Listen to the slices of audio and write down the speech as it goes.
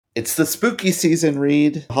It's the spooky season,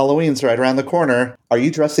 Reed. Halloween's right around the corner. Are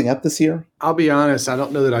you dressing up this year? I'll be honest, I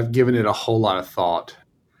don't know that I've given it a whole lot of thought.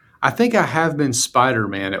 I think I have been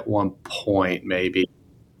Spider-Man at one point, maybe.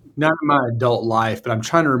 Not in my adult life, but I'm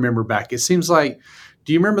trying to remember back. It seems like,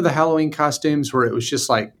 do you remember the Halloween costumes where it was just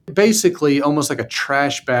like basically almost like a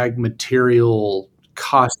trash bag material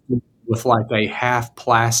costume with like a half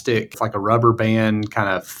plastic, like a rubber band kind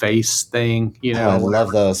of face thing, I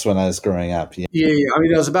love those when I was growing up. Yeah. Yeah, I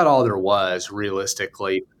mean, that was about all there was,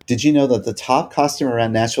 realistically. Did you know that the top costume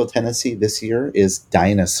around Nashville, Tennessee this year is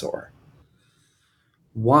dinosaur?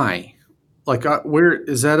 Why? Like, where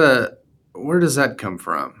does that come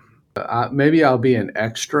from? Maybe I'll be an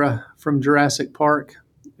extra from Jurassic Park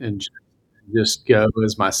and just go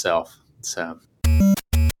as myself. So,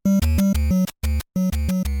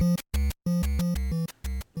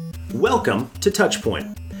 welcome to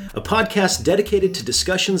Touchpoint, a podcast dedicated to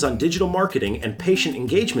discussions on digital marketing and patient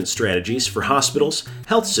engagement strategies for hospitals,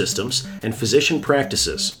 health systems, and physician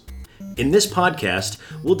practices. In this podcast,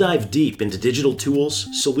 we'll dive deep into digital tools,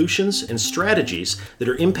 solutions, and strategies that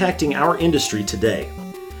are impacting our industry today.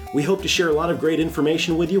 We hope to share a lot of great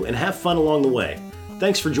information with you and have fun along the way.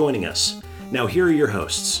 Thanks for joining us. Now, here are your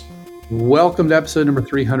hosts. Welcome to episode number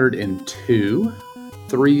 302 of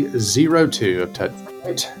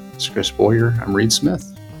Touchpoint. It's Chris Boyer. I'm Reed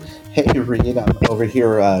Smith. Hey, Reed. I'm over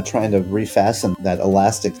here trying to refasten that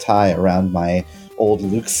elastic tie around my old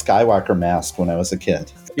Luke Skywalker mask when I was a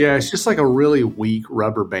kid. Yeah, it's just like a really weak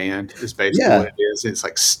rubber band is basically what it is. It's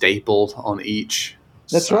like stapled on each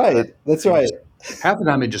side. That's right. Half the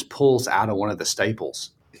time it just pulls out of one of the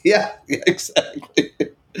staples. Yeah, exactly.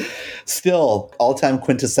 Still, all-time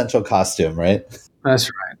quintessential costume, right?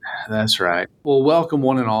 That's right. Well, welcome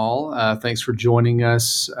one and all. Thanks for joining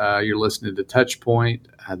us. You're listening to Touchpoint.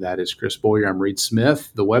 That is Chris Boyer. I'm Reed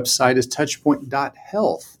Smith. The website is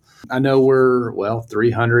touchpoint.health. I know we're,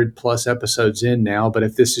 300 plus episodes in now, but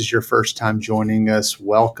if this is your first time joining us,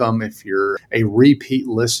 welcome. If you're a repeat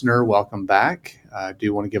listener, welcome back. I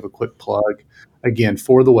do want to give a quick plug again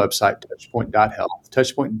for the website, touchpoint.health.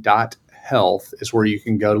 Touchpoint.health is where you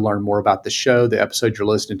can go to learn more about the show, the episode you're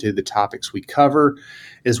listening to, the topics we cover,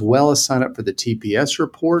 as well as sign up for the TPS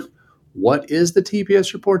report. What is the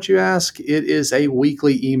TPS report, you ask? It is a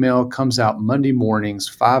weekly email, comes out Monday mornings,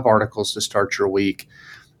 5 articles to start your week.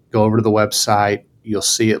 Go over to the website. You'll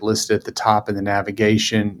see it listed at the top in the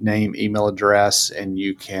navigation, name, email address, and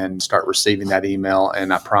you can start receiving that email.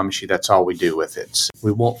 And I promise you that's all we do with it. So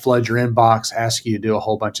we won't flood your inbox, ask you to do a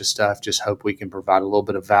whole bunch of stuff. Just hope we can provide a little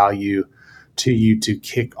bit of value to you to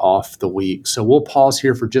kick off the week. So we'll pause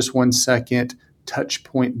here for just 1 second.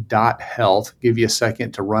 Touchpoint.health. Give you a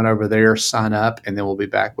second to run over there, sign up, and then we'll be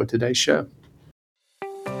back with today's show.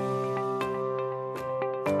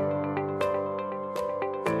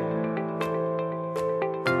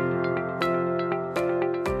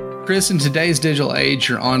 Chris, in today's digital age,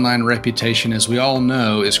 your online reputation, as we all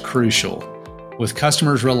know, is crucial. With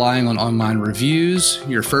customers relying on online reviews,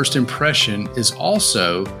 your first impression is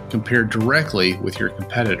also compared directly with your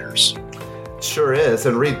competitors. Sure is.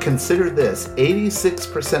 And Reed, consider this.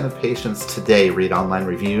 86% of patients today read online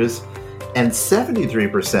reviews, and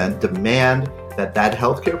 73% demand that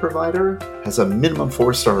healthcare provider has a minimum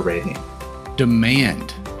 4-star rating.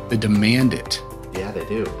 Demand. They demand it. Yeah, they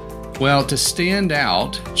do. Well, to stand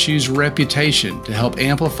out, choose reputation to help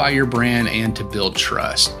amplify your brand and to build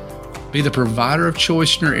trust. Be the provider of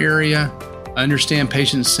choice in your area, understand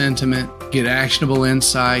patient sentiment, get actionable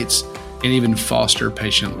insights, and even foster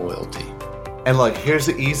patient loyalty. And look, here's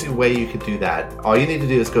the easy way you could do that. All you need to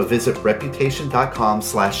do is go visit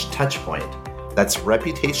reputation.com/touchpoint. That's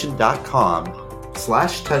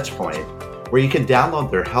reputation.com/touchpoint, where you can download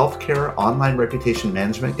their healthcare online reputation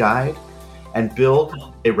management guide and build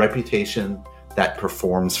a reputation that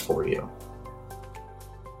performs for you.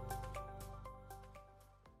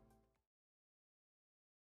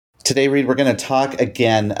 Today, Reed, we're going to talk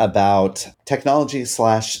again about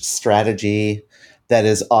technology/strategy that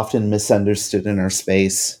is often misunderstood in our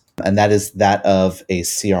space, and that is that of a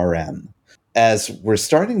CRM. As we're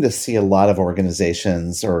starting to see a lot of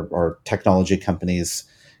organizations or technology companies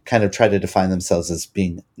kind of try to define themselves as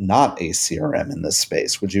being not a CRM in this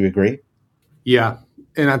space. Would you agree? Yeah.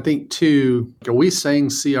 And I think, too, are we saying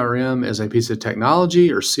CRM as a piece of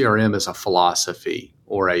technology or CRM as a philosophy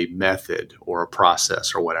or a method or a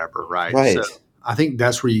process or whatever, right? Right. So I think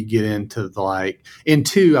that's where you get into and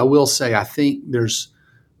 2, I will say, I think there's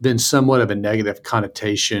been somewhat of a negative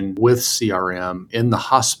connotation with CRM in the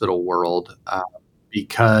hospital world.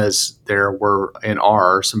 because there were and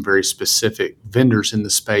are some very specific vendors in the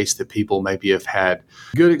space that people maybe have had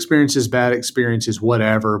good experiences, bad experiences,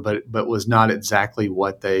 whatever, but was not exactly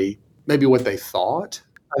what they thought.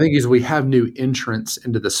 I think as we have new entrants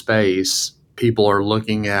into the space, people are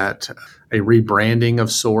looking at a rebranding of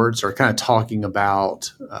sorts or kind of talking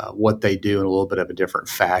about what they do in a little bit of a different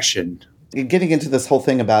fashion. Getting into this whole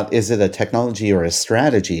thing about is it a technology or a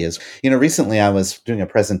strategy is, recently I was doing a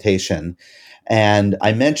presentation and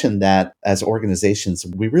I mentioned that as organizations,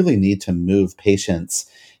 we really need to move patients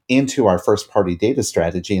into our first party data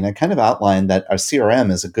strategy. And I kind of outlined that our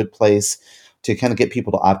CRM is a good place to kind of get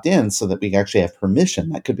people to opt in so that we actually have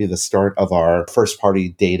permission. That could be the start of our first party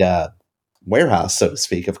data warehouse, so to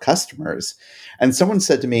speak, of customers. And someone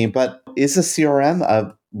said to me, but is a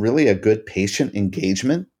CRM really a good patient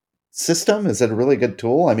engagement system? Is it a really good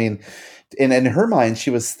tool? I mean, in her mind, she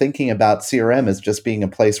was thinking about CRM as just being a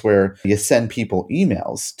place where you send people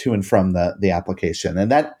emails to and from the application. And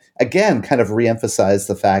that, again, kind of reemphasized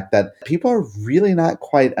the fact that people are really not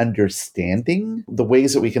quite understanding the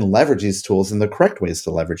ways that we can leverage these tools and the correct ways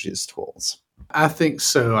to leverage these tools. I think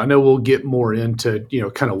so. I know we'll get more into,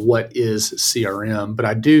 kind of what is CRM, but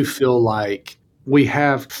I do feel like we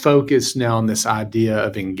have focused now on this idea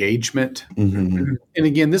of engagement. Mm-hmm. And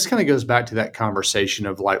again, this kind of goes back to that conversation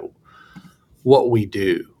of like what we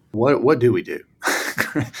do. What do we do?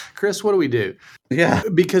 Chris, what do we do? Yeah.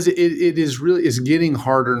 Because it is getting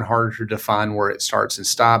harder and harder to define where it starts and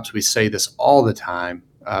stops. We say this all the time,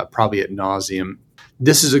 probably ad nauseum.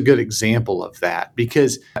 This is a good example of that,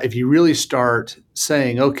 because if you really start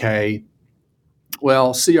saying, okay,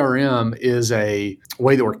 well, CRM is a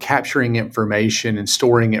way that we're capturing information and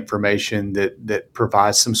storing information that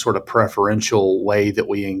provides some sort of preferential way that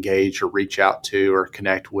we engage or reach out to or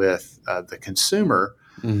connect with the consumer.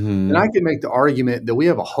 Mm-hmm. And I can make the argument that we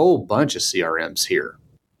have a whole bunch of CRMs here.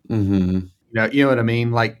 Mm-hmm. You know what I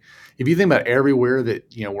mean? Like if you think about everywhere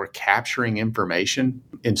that, we're capturing information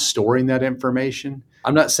and storing that information,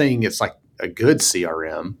 I'm not saying it's like a good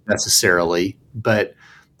CRM necessarily, but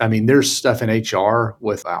I mean, there's stuff in HR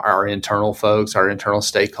with our internal folks, our internal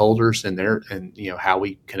stakeholders, and how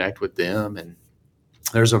we connect with them. And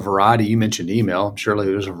there's a variety. You mentioned email. Surely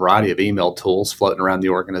there's a variety of email tools floating around the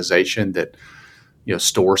organization that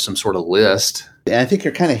store some sort of list. And I think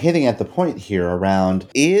you're kind of hitting at the point here around,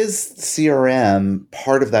 is CRM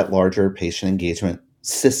part of that larger patient engagement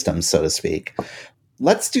system, so to speak?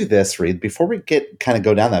 Let's do this, Reed. Before we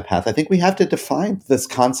go down that path, I think we have to define this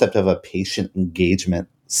concept of a patient engagement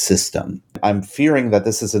system. I'm fearing that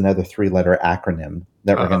this is another 3-letter acronym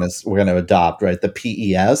that we're gonna adopt, right? The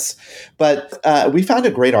PES. But we found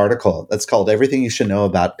a great article that's called "Everything You Should Know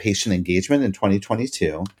About Patient Engagement in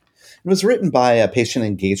 2022." It was written by a patient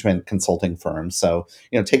engagement consulting firm, so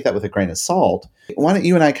take that with a grain of salt. Why don't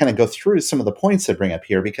you and I kind of go through some of the points I bring up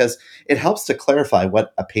here, because it helps to clarify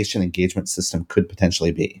what a patient engagement system could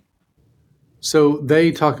potentially be. So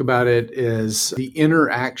they talk about it as the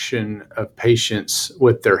interaction of patients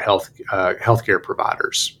with their healthcare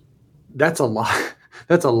providers. That's a lot.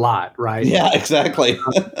 That's a lot, right? Yeah, exactly.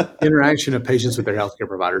 Interaction of patients with their healthcare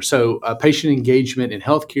providers. So patient engagement in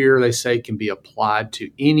healthcare, they say, can be applied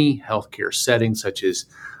to any healthcare setting, such as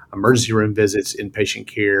emergency room visits, inpatient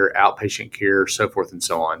care, outpatient care, so forth and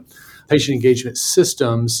so on. Patient engagement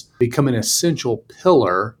systems become an essential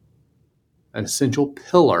pillar.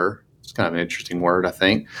 It's kind of an interesting word, I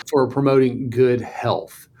think, for promoting good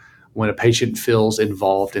health. When a patient feels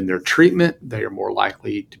involved in their treatment, they are more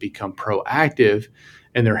likely to become proactive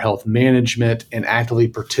in their health management and actively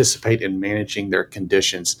participate in managing their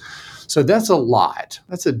conditions. So that's a lot.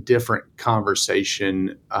 That's a different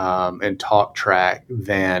conversation and talk track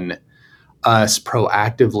than us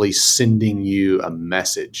proactively sending you a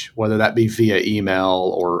message, whether that be via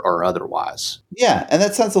email or otherwise. Yeah, and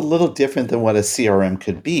that sounds a little different than what a CRM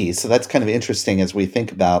could be. So that's kind of interesting as we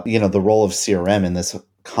think about, the role of CRM in this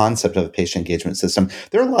concept of a patient engagement system.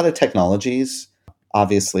 There are a lot of technologies,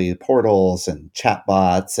 obviously portals and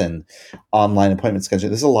chatbots and online appointment scheduling.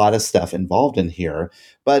 There's a lot of stuff involved in here.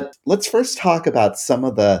 But let's first talk about some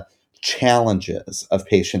of the challenges of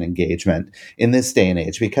patient engagement in this day and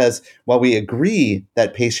age, because while we agree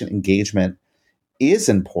that patient engagement is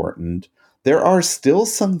important, there are still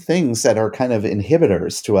some things that are kind of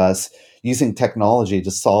inhibitors to us using technology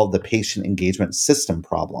to solve the patient engagement system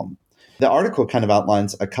problem. The article kind of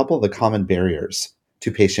outlines a couple of the common barriers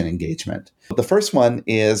to patient engagement. The first one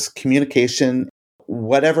is communication.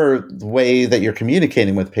 Whatever way that you're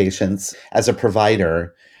communicating with patients as a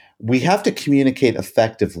provider, we have to communicate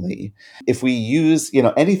effectively. If we use,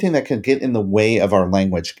 anything that can get in the way of our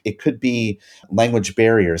language, it could be language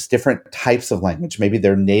barriers, different types of language. Maybe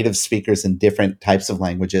they're native speakers in different types of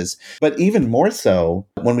languages. But even more so,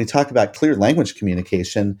 when we talk about clear language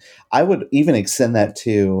communication, I would even extend that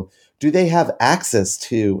to, do they have access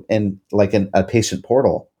to a patient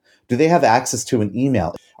portal? Do they have access to an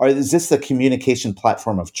email? Or is this the communication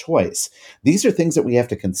platform of choice? These are things that we have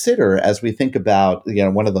to consider as we think about,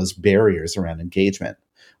 one of those barriers around engagement.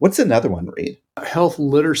 What's another one, Reed? Health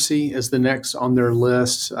literacy is the next on their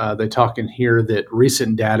list. They talk in here that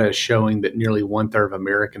recent data is showing that nearly 1/3 of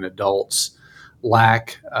American adults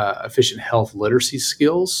lack efficient health literacy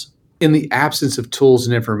skills. In the absence of tools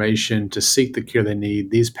and information to seek the care they need,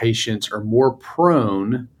 these patients are more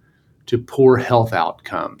prone to poor health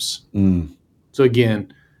outcomes. So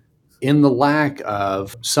again, in the lack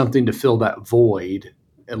of something to fill that void,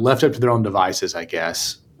 and left up to their own devices, I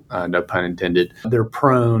guess, no pun intended, they're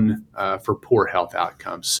prone for poor health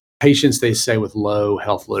outcomes. Patients, they say, with low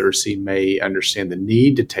health literacy may understand the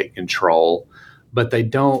need to take control, but they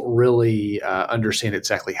don't really understand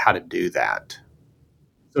exactly how to do that.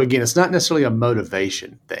 So again, it's not necessarily a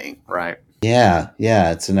motivation thing, right? Yeah,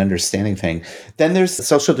 it's an understanding thing. Then there's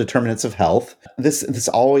social determinants of health. This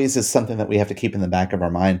always is something that we have to keep in the back of our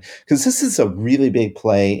mind, because this is a really big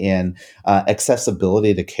play in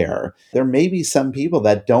accessibility to care. There may be some people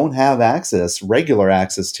that don't have regular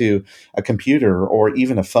access to a computer or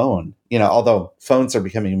even a phone, although phones are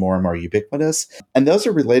becoming more and more ubiquitous. And those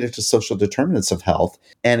are related to social determinants of health.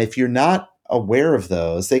 And if you're not aware of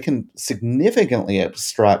those, they can significantly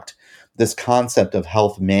obstruct this concept of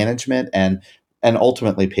health management and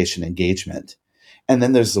ultimately patient engagement. And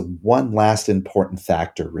then there's the one last important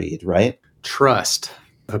factor, Reed, right? Trust.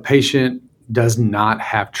 If a patient does not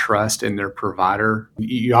have trust in their provider,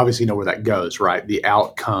 you obviously know where that goes, right? The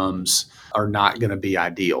outcomes are not going to be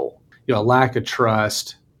ideal. A lack of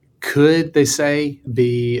trust could, they say,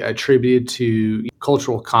 be attributed to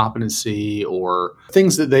cultural competency or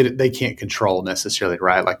things that they can't control necessarily,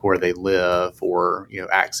 right? Like where they live or,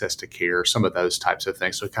 access to care, some of those types of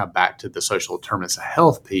things. So kind of back to the social determinants of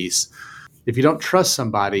health piece. If you don't trust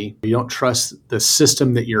somebody, you don't trust the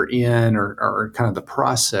system that you're in or kind of the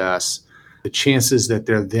process, the chances that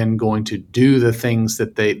they're then going to do the things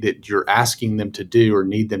that you're asking them to do or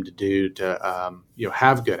need them to do to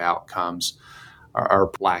have good outcomes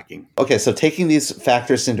are lacking. Okay, so taking these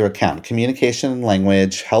factors into account, communication and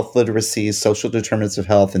language, health literacy, social determinants of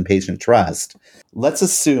health, and patient trust, let's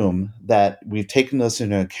assume that we've taken those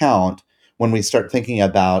into account when we start thinking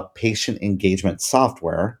about patient engagement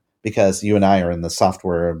software, because you and I are in the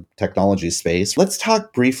software technology space. Let's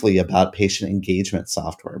talk briefly about patient engagement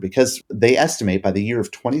software, because they estimate by the year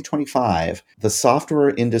of 2025, the software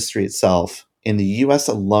industry itself in the US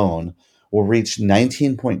alone will reach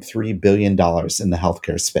 $19.3 billion in the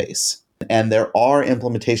healthcare space. And there are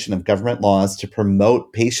implementation of government laws to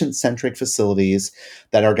promote patient-centric facilities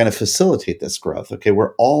that are going to facilitate this growth. Okay,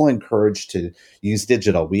 we're all encouraged to use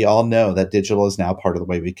digital. We all know that digital is now part of the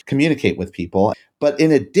way we communicate with people. But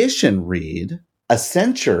in addition, Reed,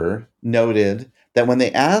 Accenture noted that when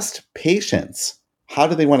they asked patients how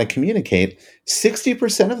do they want to communicate,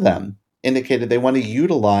 60% of them indicated they want to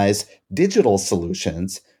utilize digital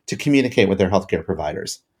solutions to communicate with their healthcare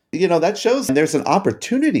providers. That shows there's an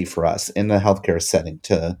opportunity for us in the healthcare setting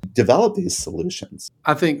to develop these solutions.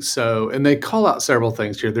 I think so. And they call out several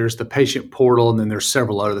things here. There's the patient portal, and then there's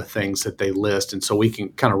several other things that they list. And so we can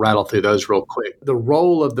kind of rattle through those real quick. The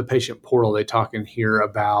role of the patient portal, they talk in here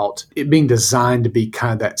about it being designed to be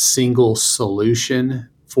kind of that single solution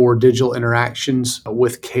for digital interactions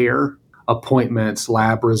with care, appointments,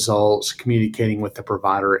 lab results, communicating with the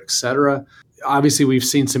provider, et cetera. Obviously, we've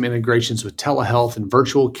seen some integrations with telehealth and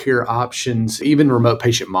virtual care options, even remote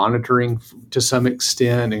patient monitoring to some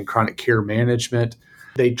extent, and chronic care management.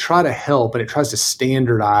 They try to help, and it tries to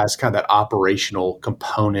standardize kind of that operational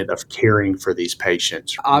component of caring for these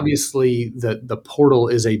patients. Obviously, the portal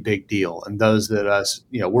is a big deal, and those that us,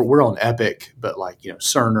 we're on Epic, but like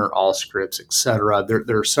Cerner, Allscripts, et cetera.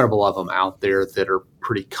 There are several of them out there that are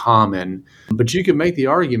pretty common. But you can make the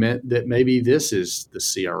argument that maybe this is the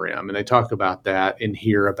CRM, and they talk about that in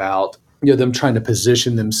here about them trying to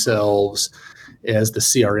position themselves as the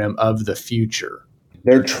CRM of the future.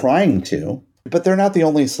 They're trying to, but they're not the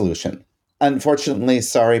only solution. Unfortunately,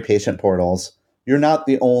 sorry, patient portals, you're not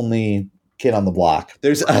the only kid on the block.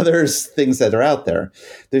 There's other things that are out there.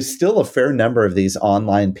 There's still a fair number of these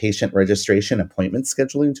online patient registration appointment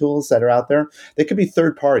scheduling tools that are out there. They could be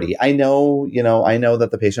third party. I know that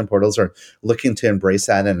the patient portals are looking to embrace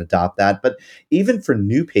that and adopt that. But even for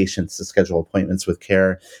new patients to schedule appointments with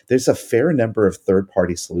care, there's a fair number of third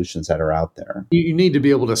party solutions that are out there. You need to be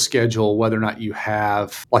able to schedule whether or not you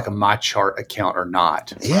have like a MyChart account or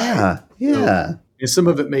not. Yeah. Right? Yeah. So, and some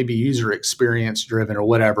of it may be user experience driven or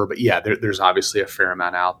whatever, but yeah, there's obviously a fair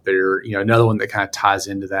amount out there. Another one that kind of ties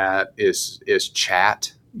into that is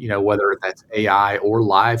chat. Whether that's AI or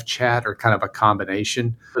live chat or kind of a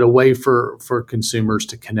combination, but a way for consumers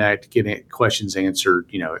to connect, get questions answered,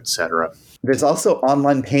 et cetera. There's also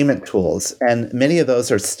online payment tools, and many of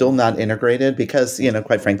those are still not integrated because,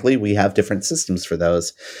 quite frankly, we have different systems for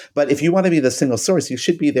those. But if you want to be the single source, you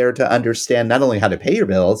should be there to understand not only how to pay your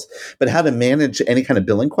bills, but how to manage any kind of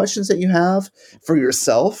billing questions that you have for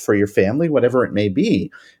yourself, for your family, whatever it may be.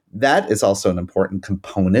 That is also an important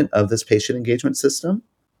component of this patient engagement system.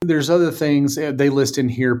 There's other things they list in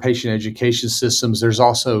here, patient education systems. There's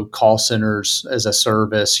also call centers as a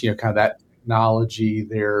service, kind of that technology.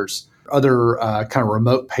 There's other kind of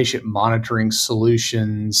remote patient monitoring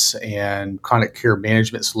solutions and chronic care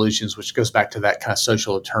management solutions, which goes back to that kind of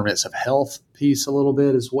social determinants of health piece a little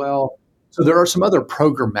bit as well. So there are some other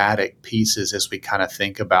programmatic pieces as we kind of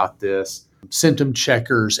think about this. Symptom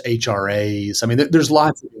checkers, HRAs. I mean, there's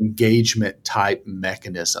lots of engagement type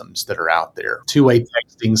mechanisms that are out there, two-way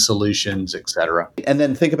texting solutions, et cetera. And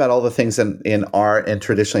then think about all the things and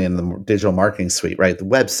traditionally in the digital marketing suite, right? The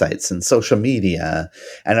websites and social media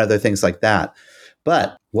and other things like that.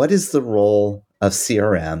 But what is the role of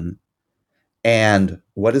CRM and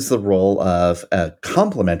what is the role of a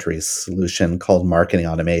complementary solution called marketing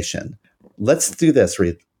automation? Let's do this,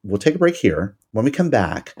 Reed. We'll take a break here. When we come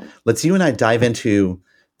back, let's you and I dive into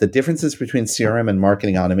the differences between CRM and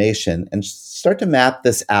marketing automation and start to map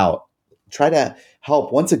this out. Try to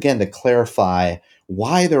help once again to clarify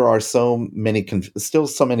why there are so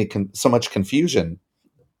much confusion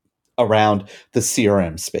around the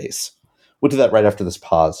CRM space. We'll do that right after this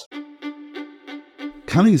pause.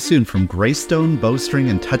 Coming soon from Greystone, Bowstring,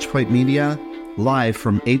 and Touchpoint Media, live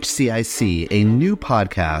from HCIC, a new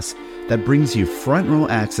podcast that brings you front row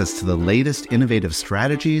access to the latest innovative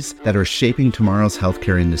strategies that are shaping tomorrow's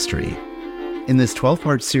healthcare industry. In this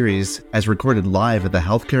 12-part series, as recorded live at the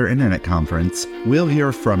Healthcare Internet Conference, we'll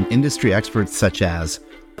hear from industry experts such as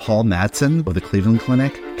Paul Mattson of the Cleveland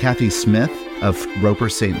Clinic, Kathy Smith of Roper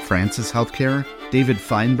St. Francis Healthcare, David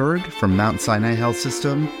Feinberg from Mount Sinai Health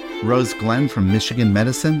System, Rose Glenn from Michigan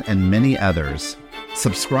Medicine, and many others.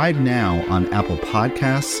 Subscribe now on Apple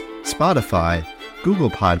Podcasts, Spotify,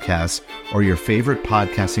 Google Podcasts, or your favorite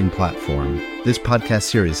podcasting platform. This podcast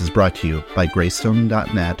series is brought to you by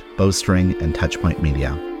Greystone.net, Bowstring, and Touchpoint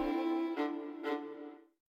Media.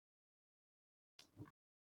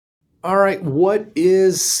 All right, what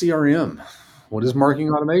is CRM? What is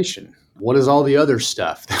marketing automation? What is all the other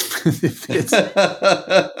stuff?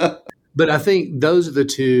 But I think those are the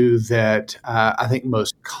two that I think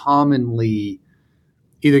most commonly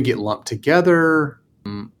either get lumped together,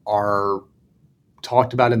 are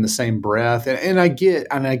talked about in the same breath. And I get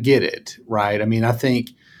it, right? I mean, I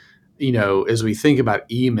think, as we think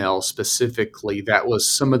about email specifically, that was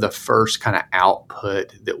some of the first kind of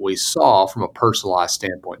output that we saw from a personalized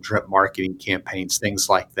standpoint, direct marketing campaigns, things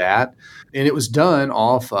like that. And it was done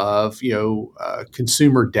off of,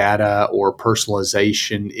 consumer data or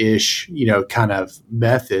personalization-ish, kind of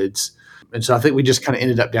methods. And so I think we just kind of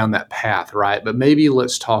ended up down that path, right? But maybe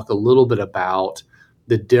let's talk a little bit about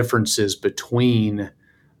the differences between,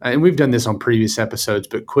 and we've done this on previous episodes,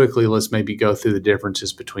 but quickly, let's maybe go through the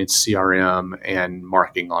differences between CRM and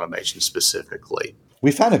marketing automation specifically.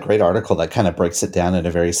 We found a great article that kind of breaks it down in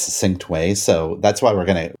a very succinct way. So that's why we're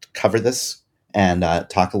going to cover this and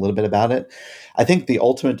talk a little bit about it. I think the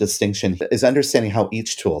ultimate distinction is understanding how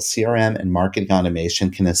each tool, CRM and marketing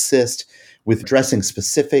automation, can assist with addressing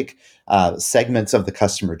specific segments of the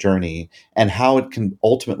customer journey and how it can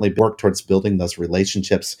ultimately work towards building those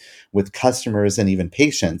relationships with customers and even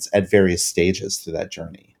patients at various stages through that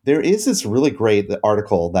journey. There is this really great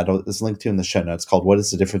article that is linked to in the show notes called What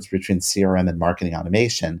is the Difference Between CRM and Marketing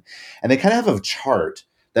Automation? And they kind of have a chart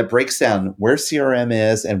that breaks down where CRM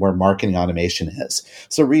is and where marketing automation is.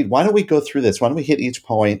 So Reed, why don't we go through this? Why don't we hit each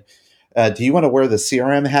point? Do you want to wear the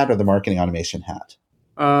CRM hat or the marketing automation hat?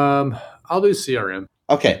 I'll do CRM.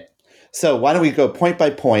 Okay. So why don't we go point by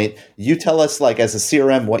point? You tell us, like, as a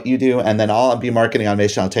CRM, what you do, and then I'll be marketing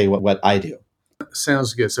automation. I'll tell you what I do.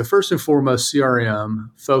 Sounds good. So first and foremost, CRM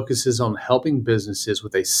focuses on helping businesses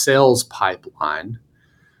with a sales pipeline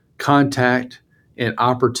contact, and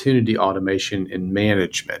opportunity automation and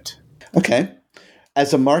management. Okay.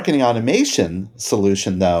 As a marketing automation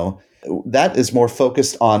solution, though, that is more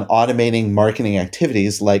focused on automating marketing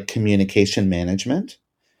activities like communication management,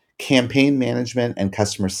 campaign management, and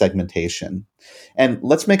customer segmentation. And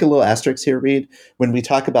let's make a little asterisk here, Reed. When we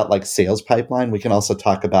talk about like sales pipeline, we can also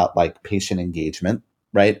talk about like patient engagement,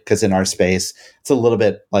 right? Because in our space, it's a little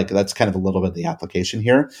bit like that's kind of a little bit of the application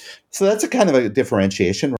here. So that's a kind of a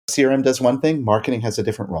differentiation. CRM does one thing, marketing has a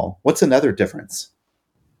different role. What's another difference?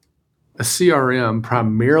 A CRM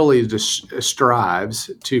primarily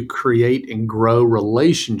strives to create and grow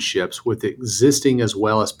relationships with existing as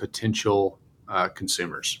well as potential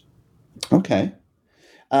consumers. Okay.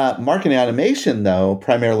 Marketing automation, though,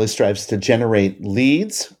 primarily strives to generate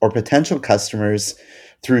leads or potential customers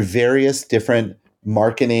through various different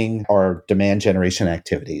marketing or demand generation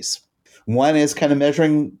activities. One is kind of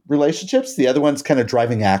measuring relationships, the other one's kind of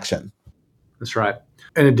driving action. That's right.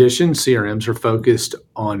 In addition, CRMs are focused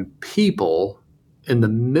on people in the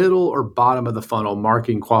middle or bottom of the funnel,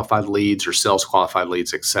 marketing qualified leads or sales qualified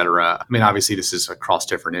leads, et cetera. I mean, obviously, this is across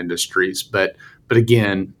different industries, but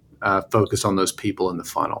again, focus on those people in the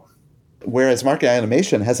funnel. Whereas marketing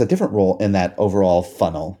automation has a different role in that overall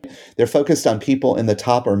funnel. They're focused on people in the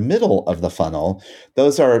top or middle of the funnel.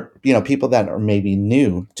 Those are, people that are maybe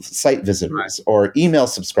new site visitors or email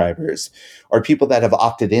subscribers or people that have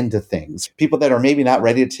opted into things, people that are maybe not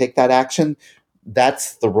ready to take that action.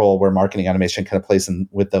 That's the role where marketing automation kind of plays in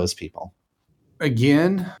with those people.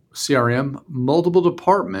 Again, CRM, multiple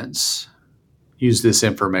departments use this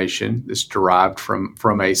information that's derived from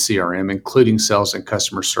a CRM, including sales and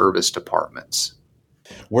customer service departments.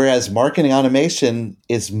 Whereas marketing automation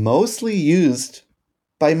is mostly used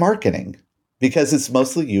by marketing because it's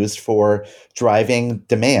mostly used for driving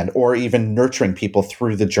demand or even nurturing people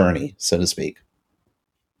through the journey, so to speak.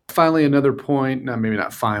 Finally, another point, maybe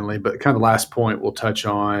not finally, but kind of the last point we'll touch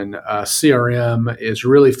on, CRM is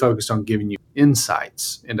really focused on giving you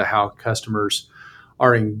insights into how customers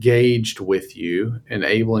are engaged with you,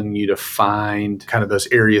 enabling you to find kind of those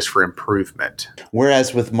areas for improvement.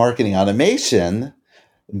 Whereas with marketing automation,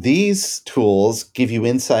 these tools give you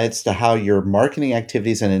insights to how your marketing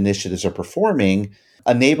activities and initiatives are performing,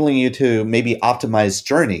 enabling you to maybe optimize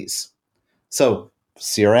journeys. So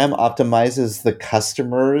CRM optimizes the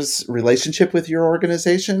customer's relationship with your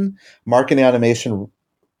organization. Marketing automation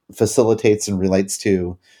facilitates and relates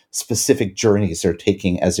to specific journeys they're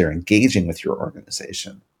taking as they're engaging with your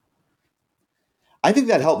organization. I think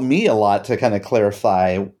that helped me a lot to kind of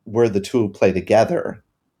clarify where the two play together.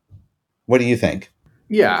 What do you think?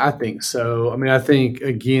 Yeah, I think so. I mean, I think,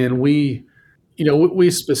 again, we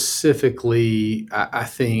specifically, I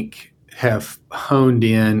think, have honed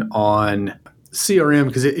in on CRM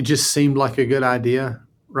because it just seemed like a good idea,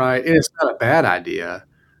 right? And it's not a bad idea,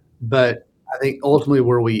 but I think ultimately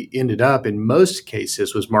where we ended up in most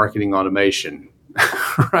cases was marketing automation,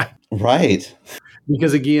 right? Right.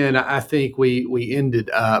 Because again, I think we ended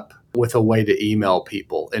up with a way to email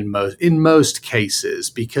people in most cases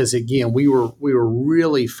because again, we were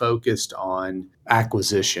really focused on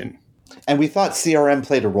acquisition. And we thought CRM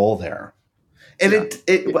played a role there. And and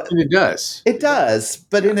it does. It does,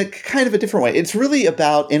 but in a kind of a different way. It's really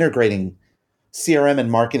about integrating CRM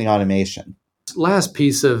and marketing automation. Last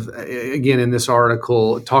piece of, again, in this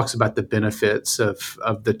article, it talks about the benefits of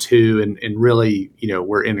the two and really,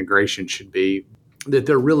 where integration should be, that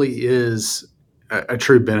there really is a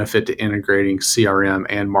true benefit to integrating CRM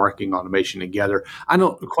and marketing automation together. I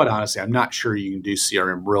don't, quite honestly, I'm not sure you can do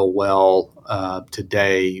CRM real well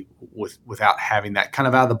today without having that kind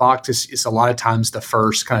of out of the box. It's a lot of times the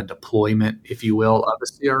first kind of deployment, if you will, of a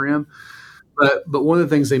CRM. But one of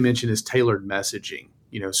the things they mentioned is tailored messaging.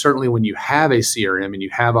 Certainly when you have a CRM and you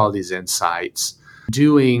have all these insights,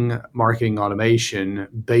 doing marketing automation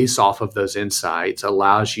based off of those insights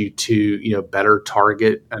allows you to, better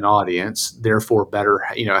target an audience, therefore better,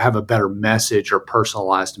 have a better message or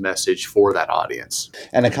personalized message for that audience.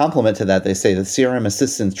 And a complement to that, they say the CRM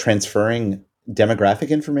assists in transferring demographic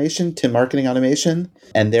information to marketing automation,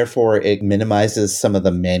 and therefore it minimizes some of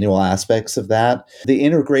the manual aspects of that. The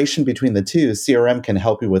integration between the two, CRM can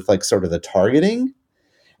help you with like sort of the targeting,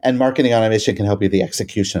 and marketing automation can help you with the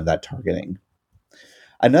execution of that targeting.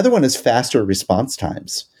 Another one is faster response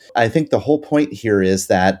times. I think the whole point here is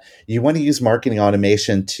that you want to use marketing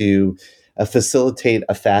automation to facilitate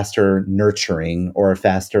a faster nurturing or a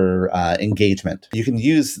faster engagement. You can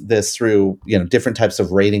use this through different types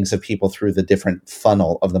of ratings of people through the different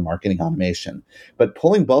funnel of the marketing automation. But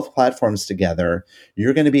pulling both platforms together,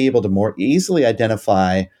 you're going to be able to more easily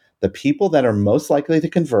identify the people that are most likely to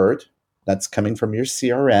convert that's coming from your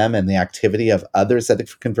CRM and the activity of others that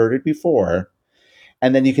have converted before.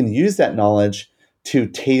 And then you can use that knowledge to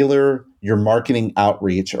tailor your marketing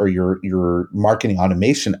outreach or your marketing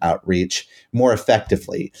automation outreach more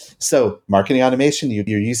effectively. So marketing automation,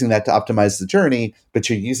 you're using that to optimize the journey, but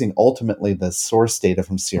you're using ultimately the source data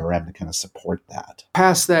from CRM to kind of support that.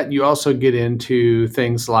 Past that, you also get into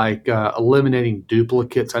things like eliminating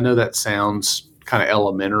duplicates. I know that sounds kind of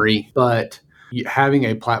elementary, but having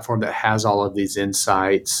a platform that has all of these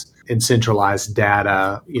insights and centralized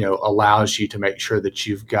data, allows you to make sure that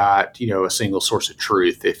you've got, a single source of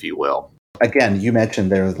truth, if you will. Again, you mentioned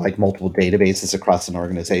there's like multiple databases across an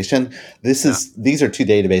organization. These are two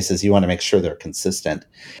databases. You want to make sure they're consistent.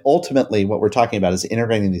 Ultimately, what we're talking about is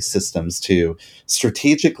integrating these systems to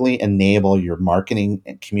strategically enable your marketing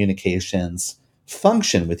and communications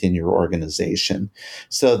function within your organization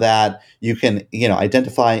so that you can,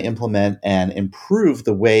 identify, implement, and improve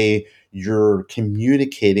the way you're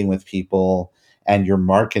communicating with people and your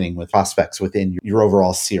marketing with prospects within your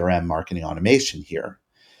overall CRM marketing automation here.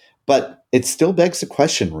 But it still begs the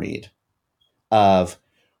question, Reed, of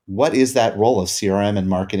what is that role of CRM and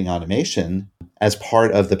marketing automation as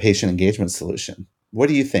part of the patient engagement solution? What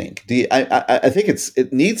do you think? I think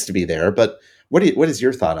it needs to be there, but what is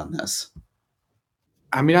your thought on this?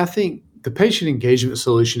 I think the patient engagement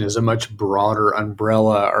solution is a much broader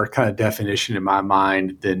umbrella or kind of definition in my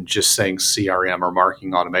mind than just saying CRM or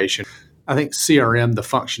marketing automation. I think CRM, the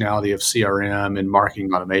functionality of CRM and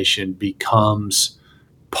marketing automation becomes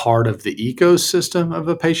part of the ecosystem of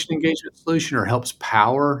a patient engagement solution or helps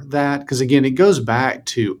power that. Because again, it goes back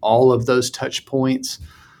to all of those touch points,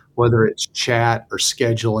 whether it's chat or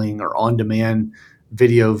scheduling or on-demand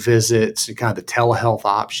video visits, and kind of the telehealth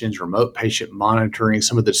options, remote patient monitoring,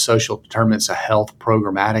 some of the social determinants of health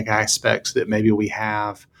programmatic aspects that maybe we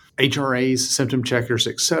have, HRAs, symptom checkers,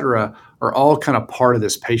 et cetera, are all kind of part of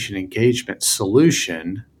this patient engagement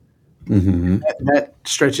solution. Mm-hmm. That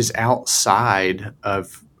stretches outside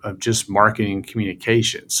of just marketing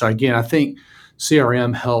communication. So again, I think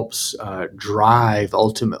CRM helps drive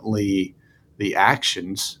ultimately the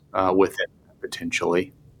actions within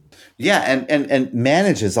potentially. Yeah, and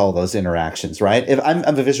manages all those interactions, right? If I'm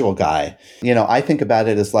a visual guy, I think about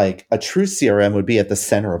it as like a true CRM would be at the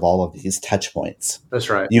center of all of these touch points. That's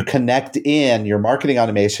right. You connect in your marketing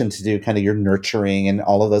automation to do kind of your nurturing and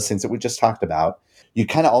all of those things that we just talked about. You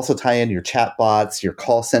kind of also tie in your chat bots, your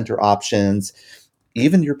call center options,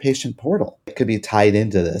 even your patient portal. It could be tied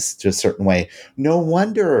into this to a certain way. No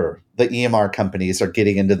wonder the EMR companies are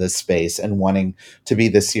getting into this space and wanting to be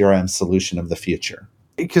the CRM solution of the future.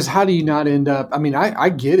 Because how do you not end up? I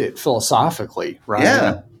get it philosophically, right?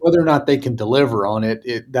 Yeah. Whether or not they can deliver on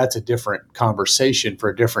it, that's a different conversation for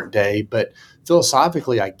a different day. But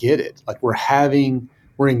philosophically, I get it. Like we're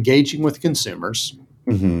engaging with consumers,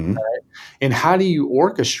 Mm-hmm. right? And how do you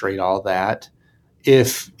orchestrate all that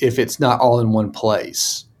if it's not all in one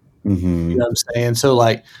place? Mm-hmm. You know what I'm saying? So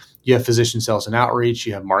like you have physician sales and outreach,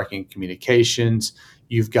 you have marketing communications,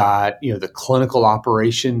 you've got, the clinical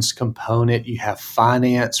operations component, you have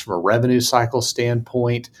finance from a revenue cycle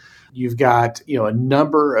standpoint. You've got, a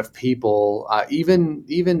number of people, even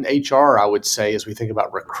HR, I would say, as we think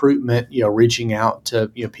about recruitment, reaching out to,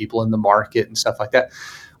 people in the market and stuff like that.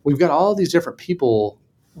 We've got all these different people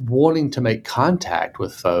wanting to make contact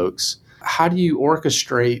with folks. How do you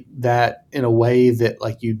orchestrate that in a way that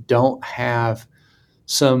like you don't have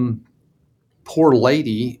some poor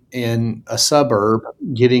lady in a suburb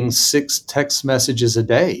getting 6 text messages a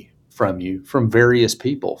day from you from various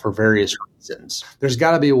people for various reasons? There's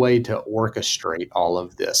got to be a way to orchestrate all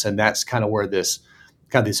of this. And that's kind of where this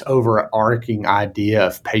overarching idea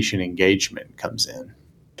of patient engagement comes in.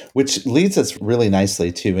 Which leads us really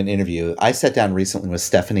nicely to an interview. I sat down recently with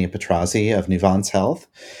Stephanie Petrozzi of Nuvance Health,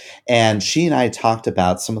 and she and I talked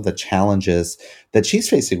about some of the challenges that she's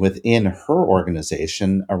facing within her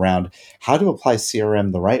organization around how to apply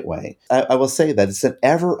CRM the right way. I will say that it's an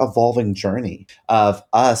ever-evolving journey of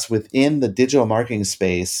us within the digital marketing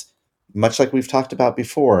space. Much like we've talked about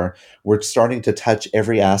before, we're starting to touch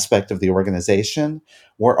every aspect of the organization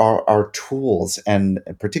where our tools, and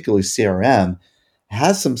particularly CRM,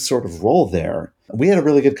 has some sort of role there. We had a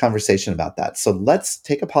really good conversation about that. So let's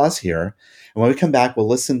take a pause here. And when we come back, we'll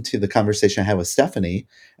listen to the conversation I had with Stephanie.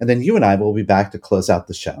 And then you and I will be back to close out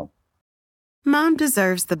the show. Mom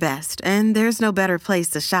deserves the best, and there's no better place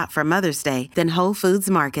to shop for Mother's Day than Whole Foods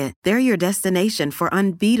Market. They're your destination for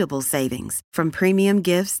unbeatable savings, from premium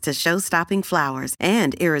gifts to show-stopping flowers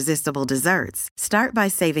and irresistible desserts. Start by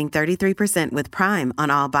saving 33% with Prime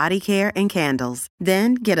on all body care and candles.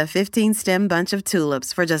 Then get a 15-stem bunch of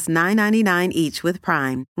tulips for just $9.99 each with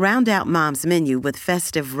Prime. Round out Mom's menu with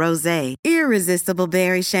festive rosé, irresistible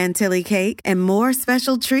berry chantilly cake, and more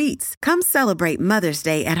special treats. Come celebrate Mother's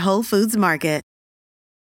Day at Whole Foods Market.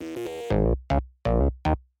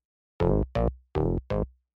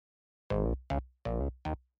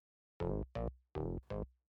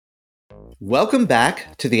 Welcome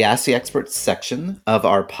back to the Ask the Experts section of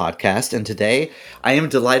our podcast. And today I am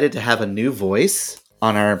delighted to have a new voice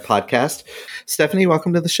on our podcast. Stephanie,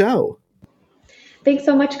 welcome to the show. Thanks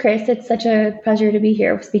so much, Chris. It's such a pleasure to be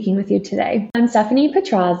here speaking with you today. I'm Stephanie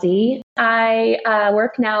Petrozzi. I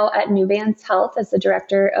work now at Nuvance Health as the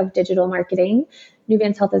Director of Digital Marketing.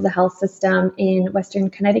 Nuvance Health is a health system in Western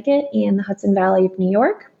Connecticut and the Hudson Valley of New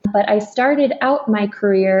York. But I started out my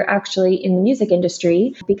career actually in the music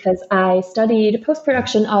industry because I studied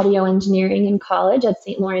post-production audio engineering in college at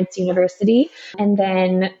St. Lawrence University, and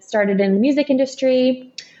then started in the music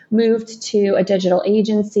industry, moved to a digital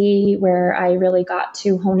agency where I really got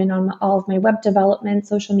to hone in on all of my web development,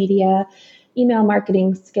 social media, email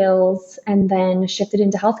marketing skills, and then shifted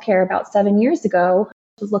into healthcare about 7 years ago.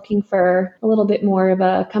 I was looking for a little bit more of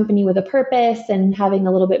a company with a purpose and having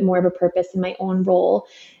a little bit more of a purpose in my own role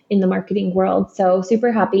in the marketing world. So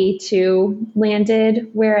super happy to landed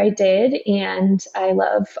where I did, and I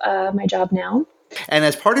love my job now. And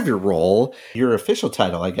as part of your role, your official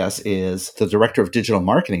title, I guess, is the Director of Digital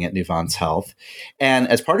Marketing at Nuvance Health. And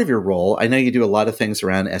as part of your role, I know you do a lot of things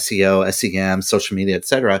around SEO, SEM, social media, et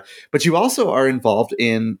cetera, but you also are involved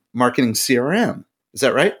in marketing CRM. Is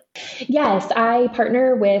that right? Yes, I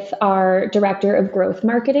partner with our Director of Growth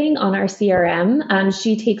Marketing on our CRM.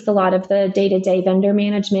 She takes a lot of the day-to-day vendor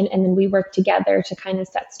management, and then we work together to kind of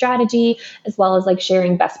set strategy as well as like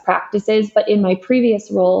sharing best practices. But in my previous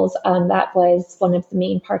roles, that was one of the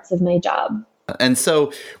main parts of my job. And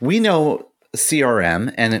so we know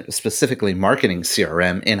CRM, and specifically marketing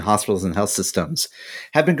CRM in hospitals and health systems,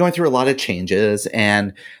 have been going through a lot of changes,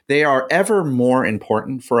 and they are ever more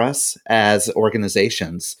important for us as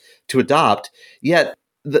organizations to adopt. Yet,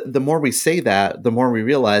 the more we say that, the more we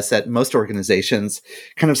realize that most organizations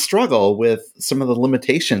kind of struggle with some of the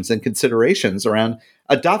limitations and considerations around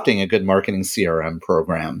adopting a good marketing CRM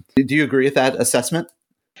program. Do you agree with that assessment?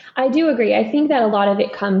 I do agree. I think that a lot of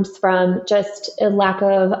it comes from just a lack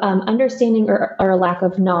of understanding or a lack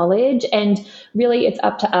of knowledge. And really, it's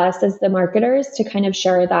up to us as the marketers to kind of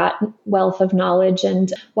share that wealth of knowledge,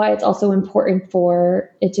 and why it's also important for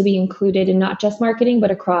it to be included in not just marketing,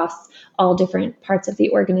 but across all different parts of the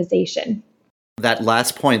organization. That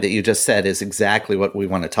last point that you just said is exactly what we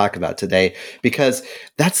want to talk about today, because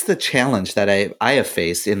that's the challenge that I have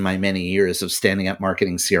faced in my many years of standing up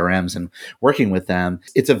marketing CRMs and working with them.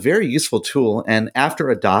 It's a very useful tool. And after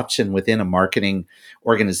adoption within a marketing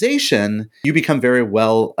organization, you become very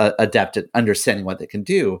well adept at understanding what they can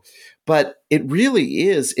do. But it really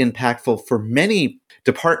is impactful for many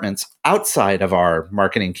departments outside of our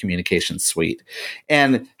marketing communications suite,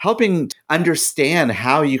 and helping understand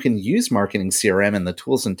how you can use marketing CRM and the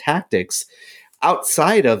tools and tactics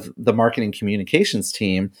outside of the marketing communications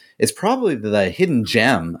team is probably the hidden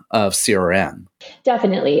gem of CRM.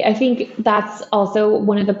 Definitely. I think that's also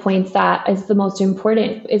one of the points that is the most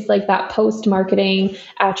important, is like that post-marketing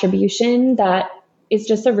attribution that is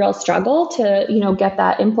just a real struggle to, get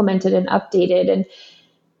that implemented and updated. And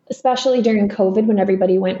especially during COVID, when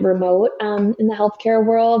everybody went remote in the healthcare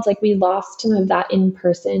world, like we lost some of that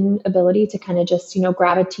in-person ability to kind of just,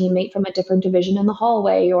 grab a teammate from a different division in the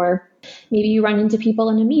hallway, or maybe you run into people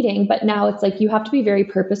in a meeting. But now it's like you have to be very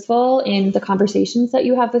purposeful in the conversations that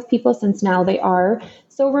you have with people, since now they are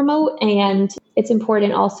so remote. And it's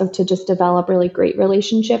important also to just develop really great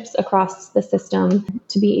relationships across the system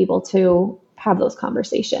to be able to have those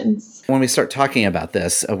conversations. When we start talking about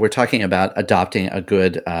this, we're talking about adopting a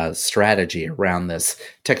good strategy around this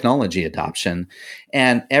technology adoption.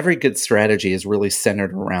 And every good strategy is really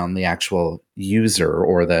centered around the actual user,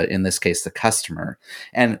 or in this case, the customer.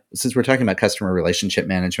 And since we're talking about customer relationship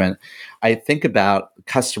management, I think about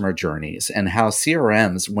customer journeys and how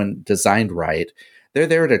CRMs, when designed right, they're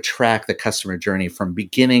there to track the customer journey from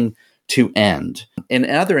beginning to end. In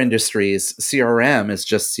other industries, CRM is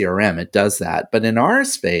just CRM. It does that. But in our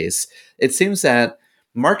space, it seems that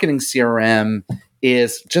marketing CRM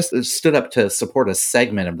is just stood up to support a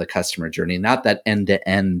segment of the customer journey, not that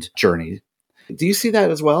end-to-end journey. Do you see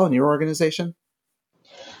that as well in your organization?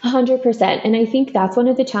 100%. And I think that's one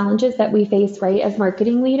of the challenges that we face, right, as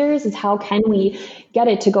marketing leaders, is how can we get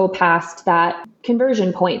it to go past that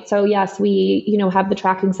conversion point? So yes, we, have the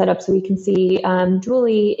tracking set up so we can see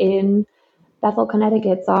Julie in Bethel,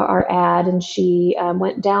 Connecticut saw our ad and she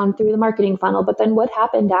went down through the marketing funnel. But then what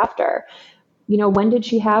happened after? When did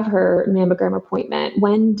she have her mammogram appointment?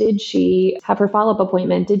 When did she have her follow-up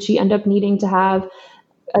appointment? Did she end up needing to have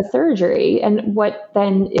a surgery? And what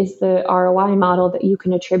then is the ROI model that you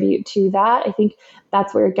can attribute to that? I think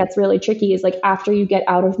that's where it gets really tricky, is like after you get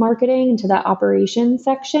out of marketing into that operations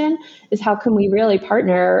section, is how can we really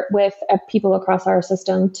partner with people across our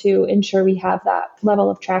system to ensure we have that level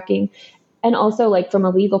of tracking? And also, like, from a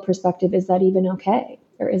legal perspective, is that even okay?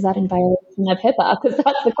 Or is that in violation of HIPAA? Because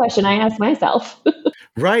that's the question I ask myself.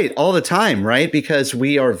 Right, all the time, right? Because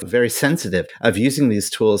we are very sensitive of using these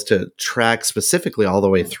tools to track specifically all the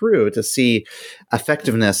way through to see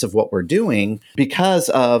effectiveness of what we're doing because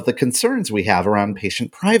of the concerns we have around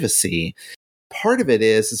patient privacy. Part of it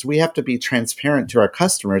is we have to be transparent to our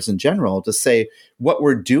customers in general to say what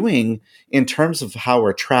we're doing in terms of how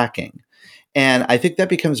we're tracking. And I think that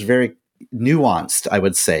becomes very nuanced, I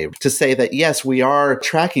would say, to say that, yes, we are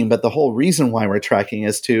tracking, but the whole reason why we're tracking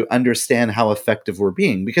is to understand how effective we're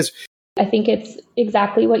being. Because I think it's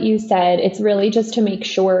exactly what you said. It's really just to make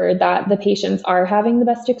sure that the patients are having the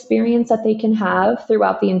best experience that they can have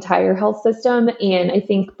throughout the entire health system. And I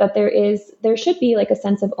think that there should be like a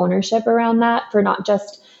sense of ownership around that for not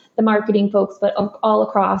just the marketing folks, but all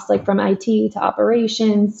across, like from IT to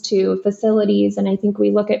operations to facilities. And I think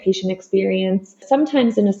we look at patient experience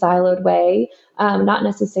sometimes in a siloed way, not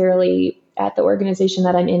necessarily at the organization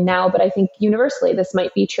that I'm in now, but I think universally this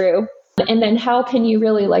might be true. And then how can you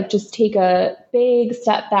really like just take a big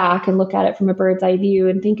step back and look at it from a bird's eye view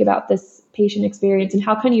and think about this patient experience, and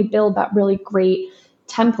how can you build that really great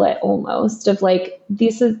template almost of like,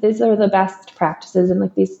 these are the best practices, and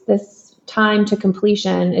like this time to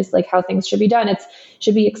completion is like how things should be done. It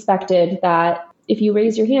should be expected that if you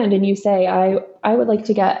raise your hand and you say, I would like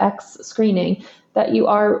to get X screening, that you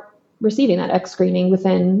are receiving that X screening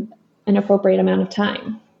within an appropriate amount of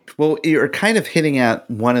time. Well, you're kind of hitting at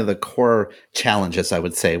one of the core challenges, I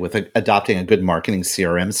would say, with adopting a good marketing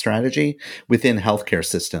CRM strategy within healthcare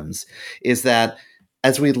systems, is that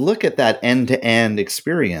as we look at that end-to-end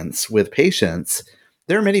experience with patients,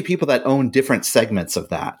 there are many people that own different segments of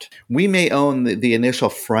that. We may own the initial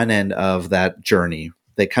front end of that journey.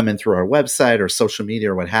 They come in through our website or social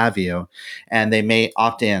media or what have you, and they may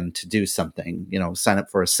opt in to do something, sign up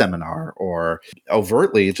for a seminar, or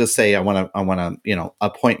overtly just say, I want to,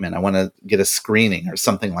 appointment. I want to get a screening or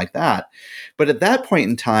something like that. But at that point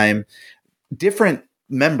in time, different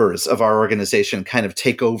members of our organization kind of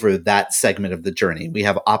take over that segment of the journey. We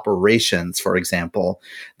have operations, for example,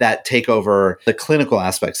 that take over the clinical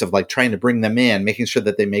aspects of like trying to bring them in, making sure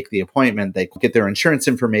that they make the appointment, they get their insurance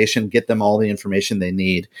information, get them all the information they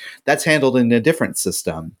need. That's handled in a different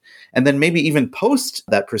system. And then maybe even post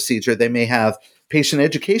that procedure, they may have patient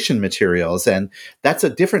education materials, and that's a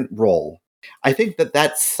different role. I think that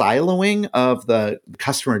siloing of the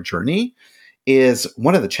customer journey is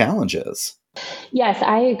one of the challenges. Yes,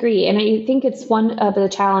 I agree. And I think it's one of the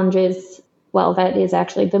challenges, well, that is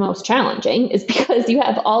actually the most challenging, is because you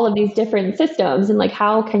have all of these different systems and like,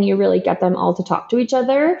 how can you really get them all to talk to each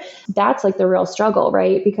other? That's like the real struggle,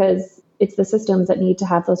 right? Because it's the systems that need to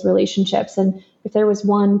have those relationships. And if there was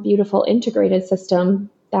one beautiful integrated system,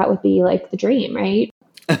 that would be like the dream, right?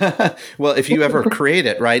 Well, if you ever create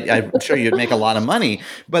it, right, I'm sure you'd make a lot of money.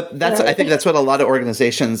 But I think that's what a lot of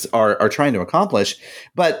organizations are trying to accomplish.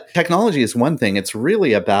 But technology is one thing. It's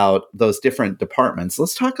really about those different departments.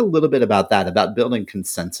 Let's talk a little bit about that, about building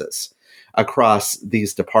consensus across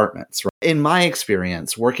these departments. In my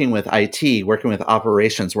experience, working with IT, working with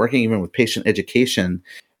operations, working even with patient education,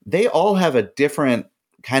 they all have a different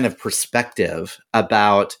kind of perspective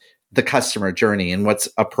about the customer journey and what's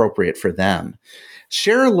appropriate for them.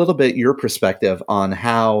 Share a little bit your perspective on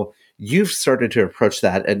how you've started to approach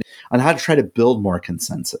that and on how to try to build more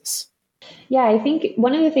consensus. Yeah, I think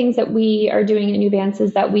one of the things that we are doing at Nuvance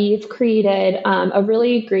is that we've created a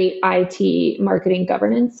really great IT marketing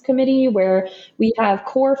governance committee where we have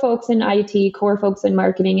core folks in IT, core folks in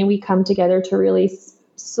marketing, and we come together to really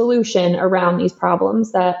solution around these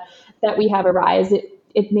problems that we have arise.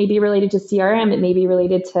 It may be related to CRM, it may be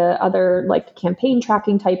related to other like campaign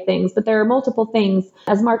tracking type things, but there are multiple things.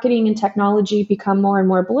 As marketing and technology become more and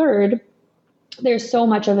more blurred, there's so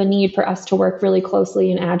much of a need for us to work really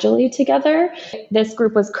closely and agilely together. This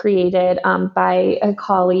group was created by a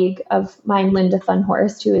colleague of mine, Linda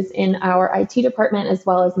Funhorst, who is in our IT department, as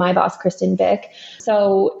well as my boss, Kristen Vick.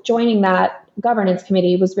 So joining that governance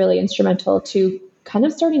committee was really instrumental to kind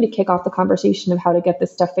of starting to kick off the conversation of how to get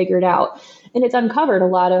this stuff figured out. And it's uncovered a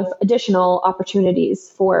lot of additional opportunities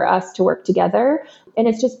for us to work together. And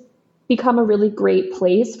it's just become a really great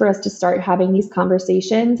place for us to start having these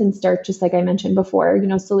conversations and start, just like I mentioned before,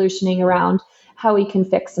 solutioning around how we can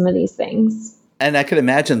fix some of these things. And I could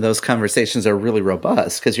imagine those conversations are really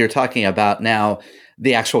robust because you're talking about now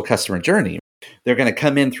the actual customer journey. They're going to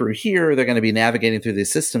come in through here. They're going to be navigating through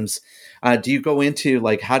these systems. Do you go into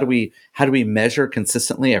like, how do we measure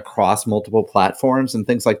consistently across multiple platforms and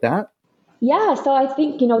things like that? Yeah, so I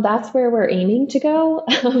think, that's where we're aiming to go.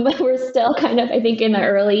 We're still kind of, I think, in the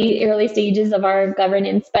early stages of our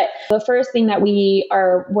governance. But the first thing that we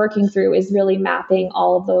are working through is really mapping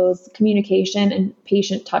all of those communication and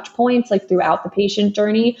patient touch points, like throughout the patient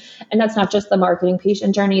journey. And that's not just the marketing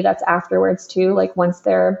patient journey, that's afterwards too, like once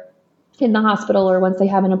they're in the hospital or once they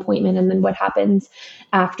have an appointment, and then what happens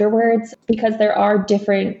afterwards, because there are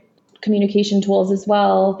different communication tools as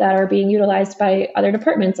well that are being utilized by other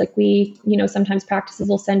departments. Like sometimes practices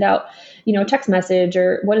will send out, a text message,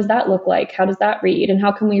 or what does that look like? How does that read? And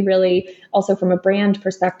how can we really also from a brand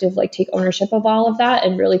perspective, like take ownership of all of that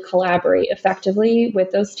and really collaborate effectively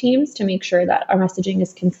with those teams to make sure that our messaging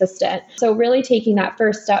is consistent. So really taking that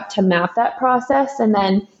first step to map that process, and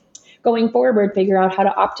then going forward, figure out how to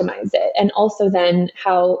optimize it. And also then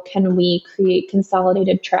how can we create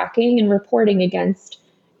consolidated tracking and reporting against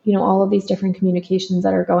all of these different communications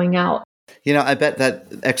that are going out. I bet that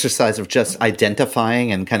exercise of just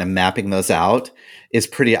identifying and kind of mapping those out is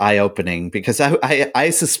pretty eye-opening, because I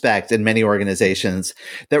suspect in many organizations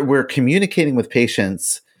that we're communicating with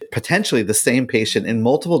patients, potentially the same patient, in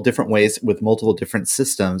multiple different ways with multiple different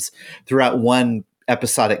systems throughout one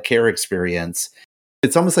episodic care experience.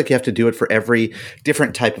 It's almost like you have to do it for every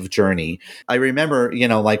different type of journey. I remember,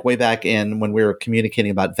 like way back in when we were communicating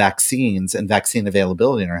about vaccines and vaccine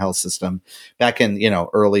availability in our health system back in,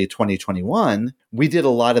 early 2021, we did a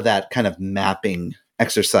lot of that kind of mapping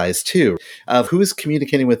exercise too, of who's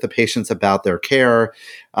communicating with the patients about their care.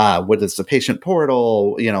 What is the patient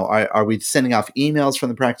portal? Are we sending off emails from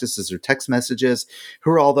the practices or text messages? Who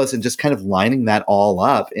are all those? And just kind of lining that all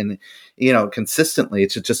up and, consistently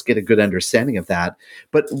to just get a good understanding of that.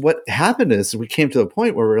 But what happened is we came to a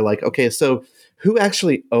point where we're like, okay, so who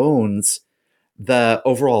actually owns the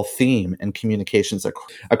overall theme and communications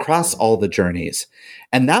across all the journeys?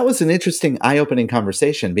 And that was an interesting eye-opening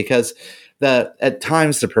conversation, because at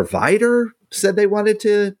times the provider said they wanted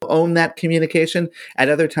to own that communication. At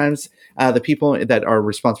other times, the people that are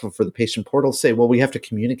responsible for the patient portal say, well, we have to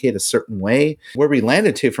communicate a certain way. Where we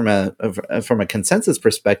landed to from a consensus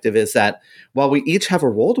perspective is that while we each have a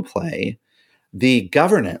role to play, the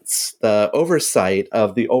governance, the oversight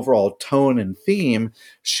of the overall tone and theme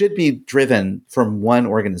should be driven from one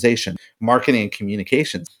organization, marketing and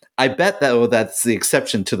communications. I bet, though, that's the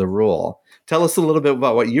exception to the rule. Tell us a little bit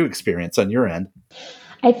about what you experience on your end.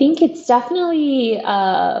 I think it's definitely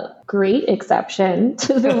a great exception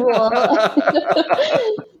to the rule.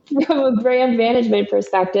 From a brand management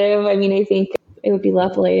perspective, I think it would be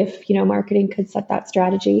lovely if, marketing could set that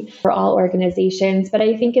strategy for all organizations. But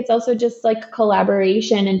I think it's also just like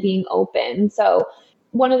collaboration and being open. So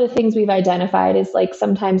one of the things we've identified is like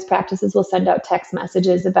sometimes practices will send out text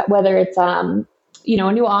messages about whether it's, a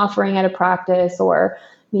new offering at a practice, or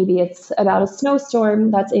maybe it's about a snowstorm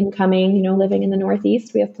that's incoming. Living in the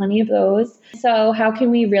Northeast, we have plenty of those. So how can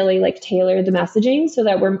we really like tailor the messaging so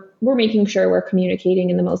that we're making sure we're communicating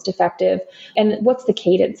in the most effective, and what's the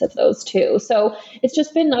cadence of those too? So it's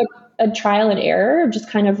just been a trial and error of just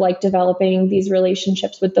kind of like developing these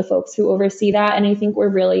relationships with the folks who oversee that. And I think we're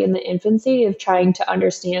really in the infancy of trying to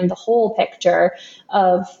understand the whole picture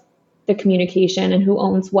of the communication and who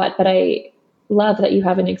owns what. But I love that you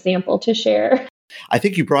have an example to share. I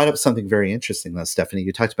think you brought up something very interesting, though, Stephanie.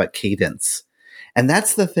 You talked about cadence. And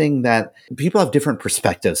that's the thing that people have different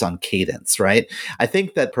perspectives on cadence, right? I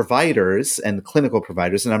think that providers and clinical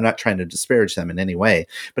providers, and I'm not trying to disparage them in any way,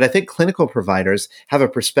 but I think clinical providers have a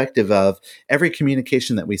perspective of every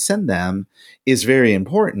communication that we send them is very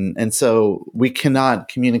important. And so we cannot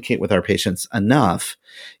communicate with our patients enough.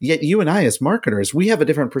 Yet you and I, as marketers, we have a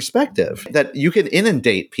different perspective that you can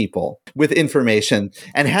inundate people with information,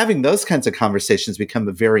 and having those kinds of conversations become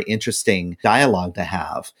a very interesting dialogue to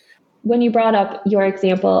have. When you brought up your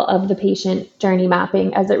example of the patient journey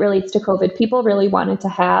mapping as it relates to COVID, people really wanted to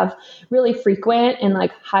have really frequent and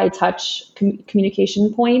like high touch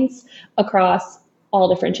communication points across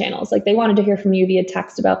all different channels. Like they wanted to hear from you via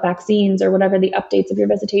text about vaccines or whatever the updates of your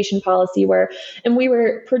visitation policy were. And we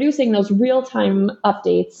were producing those real-time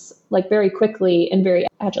updates like very quickly and very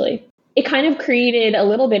agilely. it kind of created a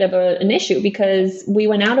little bit of an issue because we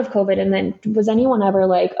went out of COVID, and then was anyone ever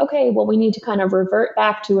like, okay, well, we need to kind of revert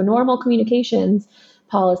back to a normal communications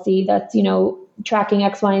policy that's, tracking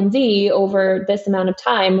X, Y, and Z over this amount of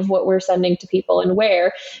time of what we're sending to people and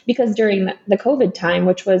where, because during the COVID time,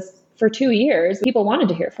 which was for 2 years, people wanted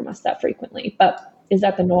to hear from us that frequently. But is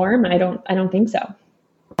that the norm? I don't think so.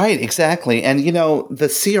 Right, exactly. And the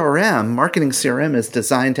CRM, marketing CRM, is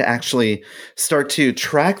designed to actually start to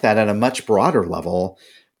track that at a much broader level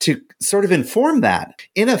to sort of inform that.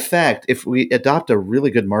 In effect, if we adopt a really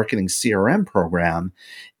good marketing CRM program,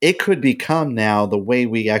 it could become now the way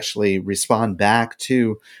we actually respond back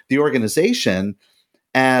to the organization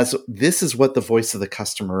as this is what the voice of the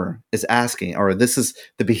customer is asking, or this is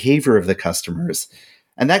the behavior of the customers.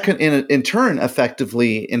 And that can, in turn,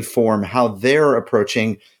 effectively inform how they're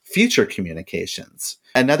approaching future communications.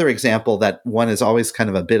 Another example that one is always kind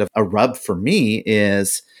of a bit of a rub for me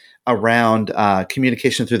is around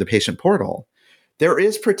communication through the patient portal. There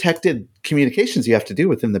is protected communications you have to do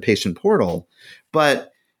within the patient portal, but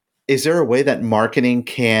is there a way that marketing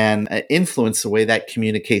can influence the way that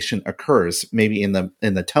communication occurs, maybe in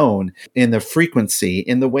the tone, in the frequency,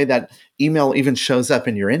 in the way that email even shows up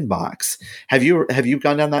in your inbox? Have you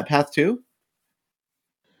gone down that path too?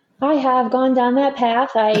 I have gone down that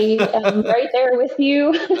path. I am right there with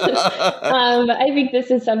you. I think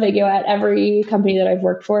this is something, at every company that I've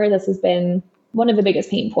worked for, this has been one of the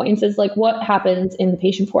biggest pain points is like what happens in the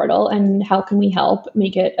patient portal and how can we help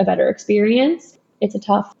make it a better experience? It's a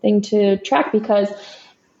tough thing to track because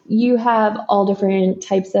you have all different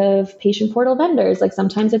types of patient portal vendors. Like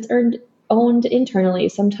sometimes it's owned internally,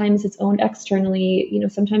 sometimes it's owned externally.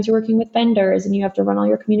 Sometimes you're working with vendors and you have to run all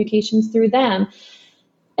your communications through them.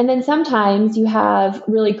 And then sometimes you have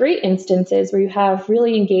really great instances where you have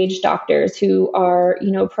really engaged doctors who are,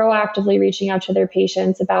 proactively reaching out to their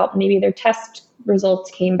patients about maybe their test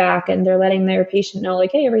results came back and they're letting their patient know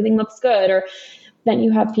like, hey, everything looks good. Or then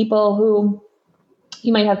you have people who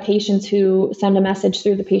you might have patients who send a message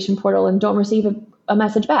through the patient portal and don't receive a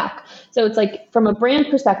message back. So it's like from a brand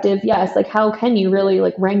perspective, yes, like how can you really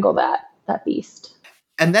like wrangle that beast?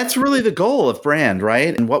 And that's really the goal of brand,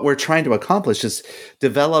 right? And what we're trying to accomplish is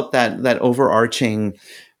develop that overarching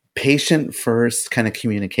patient first kind of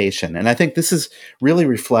communication. And I think this is really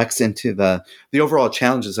reflects into the overall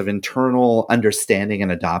challenges of internal understanding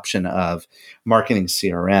and adoption of marketing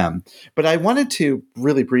CRM. But I wanted to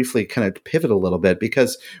really briefly kind of pivot a little bit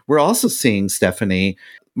because we're also seeing, Stephanie,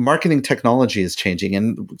 marketing technology is changing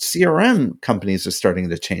and CRM companies are starting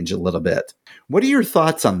to change a little bit. What are your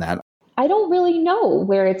thoughts on that? I don't really know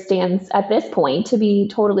where it stands at this point, to be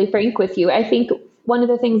totally frank with you. I think one of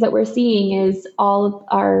the things that we're seeing is all of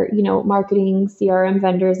our, marketing CRM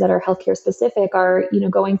vendors that are healthcare specific are,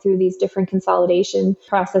 going through these different consolidation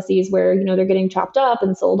processes where, they're getting chopped up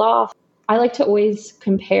and sold off. I like to always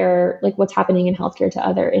compare like what's happening in healthcare to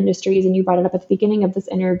other industries. And you brought it up at the beginning of this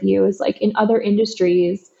interview is like in other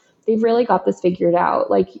industries, they've really got this figured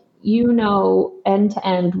out. Like, end to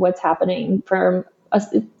end what's happening from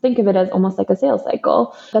think of it as almost like a sales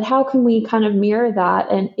cycle. But how can we kind of mirror that?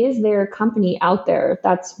 And is there a company out there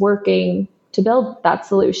that's working to build that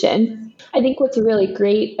solution? I think what's really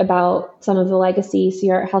great about some of the legacy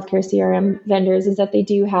healthcare CRM vendors is that they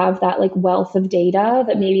do have that like wealth of data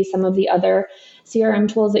that maybe some of the other CRM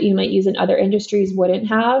tools that you might use in other industries wouldn't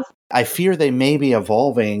have. I fear they may be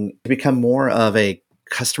evolving to become more of a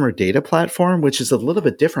customer data platform, which is a little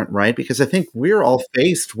bit different, right? Because I think we're all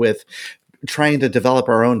faced with trying to develop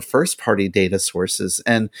our own first-party data sources.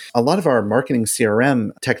 And a lot of our marketing CRM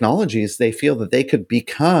technologies, they feel that they could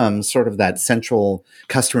become sort of that central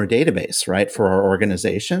customer database, right, for our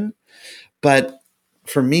organization. But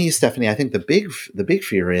for me, Stephanie, I think the big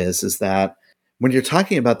fear is that when you're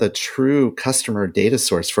talking about the true customer data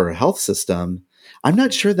source for a health system, I'm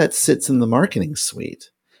not sure that sits in the marketing suite.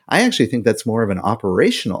 I actually think that's more of an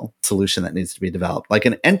operational solution that needs to be developed, like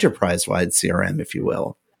an enterprise-wide CRM, if you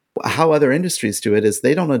will. How other industries do it is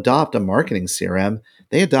they don't adopt a marketing CRM,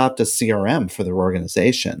 they adopt a CRM for their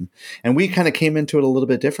organization. And we kind of came into it a little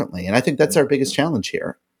bit differently. And I think that's our biggest challenge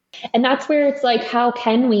here. And that's where it's like, how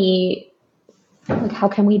can we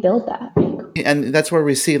build that? And that's where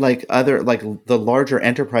we see like the larger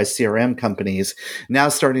enterprise CRM companies now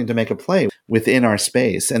starting to make a play within our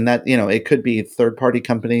space. And that, it could be third-party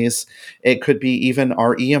companies. It could be even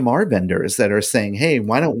our EMR vendors that are saying, hey,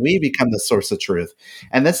 why don't we become the source of truth?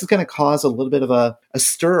 And this is going to cause a little bit of a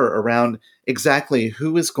stir around exactly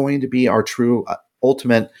who is going to be our true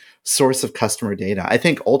ultimate source of customer data. I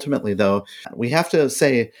think ultimately, though, we have to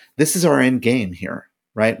say this is our end game here.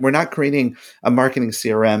 Right? We're not creating a marketing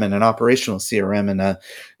CRM and an operational CRM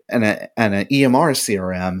and an EMR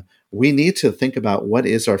CRM, we need to think about what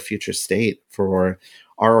is our future state for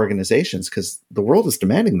our organizations, because the world is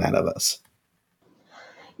demanding that of us.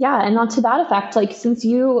 Yeah, and on to that effect, like since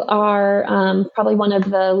you are probably one of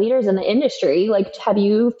the leaders in the industry, like have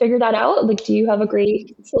you figured that out? Like, do you have a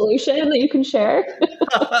great solution that you can share?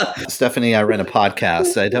 Stephanie, I run a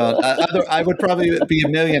podcast. I don't. I would probably be a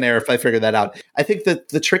millionaire if I figured that out. I think that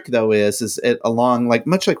the trick, though, is it along like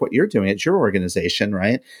much like what you're doing at your organization,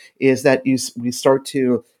 right? Is that we start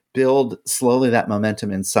to build slowly that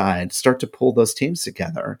momentum inside, start to pull those teams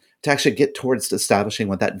together to actually get towards establishing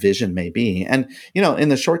what that vision may be. And, in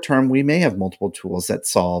the short term, we may have multiple tools that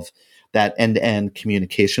solve that end-to-end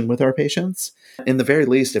communication with our patients. In the very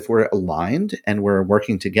least, if we're aligned and we're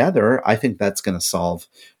working together, I think that's going to solve,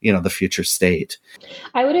 the future state.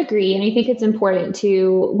 I would agree. And I think it's important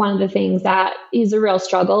to, one of the things that is a real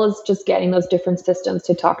struggle is just getting those different systems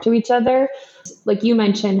to talk to each other. Like you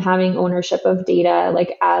mentioned, having ownership of data,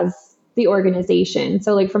 like as the organization.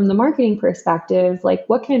 So like from the marketing perspective, like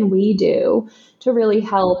what can we do to really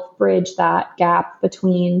help bridge that gap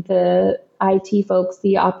between the IT folks,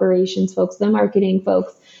 the operations folks, the marketing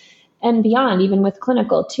folks, and beyond, even with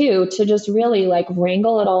clinical too, to just really like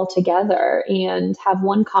wrangle it all together and have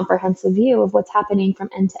one comprehensive view of what's happening from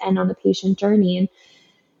end to end on the patient journey, and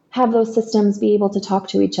have those systems be able to talk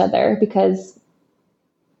to each other, because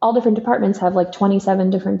all different departments have like 27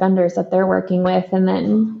 different vendors that they're working with. And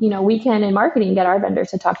then, we can in marketing get our vendors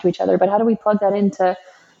to talk to each other, but how do we plug that into,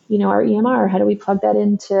 our EMR? How do we plug that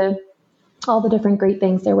into all the different great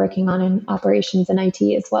things they're working on in operations and IT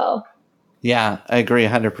as well? Yeah, I agree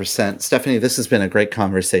 100%. Stephanie, this has been a great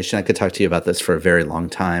conversation. I could talk to you about this for a very long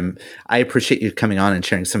time. I appreciate you coming on and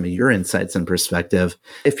sharing some of your insights and perspective.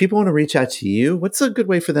 If people want to reach out to you, what's a good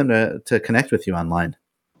way for them to connect with you online?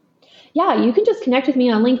 Yeah, you can just connect with me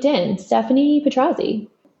on LinkedIn, Stephanie Petrozzi.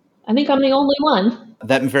 I think I'm the only one.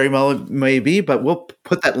 That very well may be, but we'll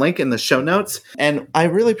put that link in the show notes. And I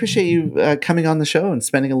really appreciate you coming on the show and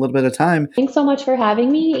spending a little bit of time. Thanks so much for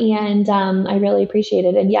having me. And I really appreciate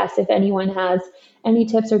it. And yes, if anyone has any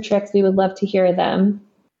tips or tricks, we would love to hear them.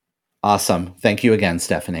 Awesome. Thank you again,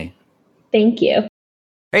 Stephanie. Thank you.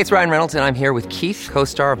 Hey, it's Ryan Reynolds, and I'm here with Keith,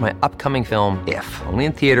 co-star of my upcoming film, If, only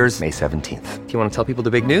in theaters May 17th. Do you want to tell people the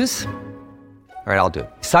big news? All right, I'll do it.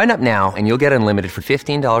 Sign up now and you'll get unlimited for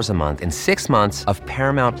 $15 a month and 6 months of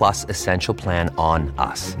Paramount Plus Essential Plan on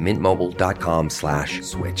us.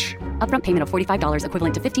 MintMobile.com/switch. Upfront payment of $45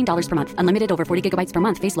 equivalent to $15 per month. Unlimited over 40 gigabytes per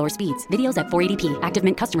month. Face lower speeds. Videos at 480p. Active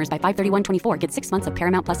Mint customers by 531.24 get 6 months of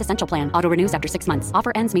Paramount Plus Essential Plan. Auto renews after 6 months.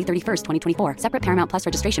 Offer ends May 31st, 2024. Separate Paramount Plus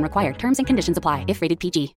registration required. Terms and conditions apply if rated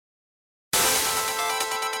PG.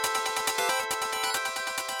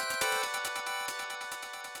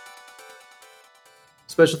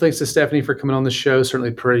 Special thanks to Stephanie for coming on the show. Certainly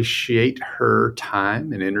appreciate her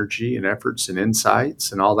time and energy and efforts and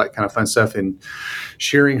insights and all that kind of fun stuff, and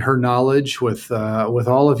sharing her knowledge with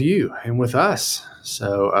all of you and with us.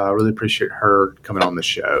 So I really appreciate her coming on the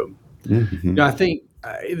show. Mm-hmm. I think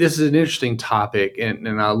this is an interesting topic,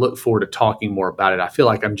 and I look forward to talking more about it. I feel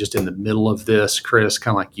like I'm just in the middle of this, Chris,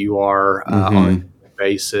 kind of like you are on a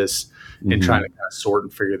basis, and trying to kind of sort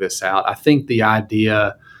and figure this out. I think the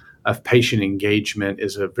idea of patient engagement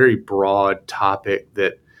is a very broad topic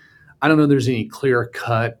that I don't know there's any clear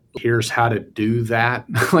cut, here's how to do that.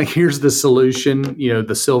 Like, here's the solution,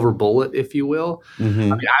 the silver bullet, if you will.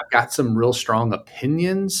 Mm-hmm. I mean, I've got some real strong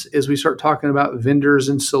opinions as we start talking about vendors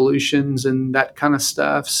and solutions and that kind of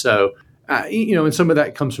stuff. So, and some of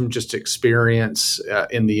that comes from just experience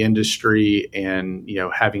in the industry and,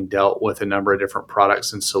 having dealt with a number of different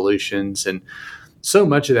products and solutions. And so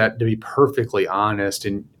much of that, to be perfectly honest,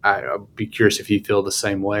 and I'll be curious if you feel the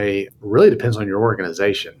same way, really depends on your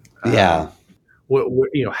organization. Yeah.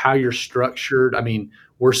 How you're structured. I mean,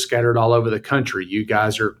 we're scattered all over the country. You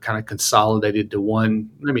guys are kind of consolidated to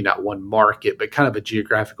one, maybe not one market, but kind of a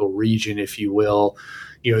geographical region, if you will.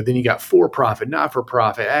 Then you got for-profit,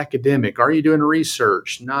 not-for-profit, academic. Are you doing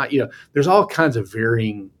research? Not, there's all kinds of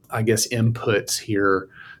varying, I guess, inputs here.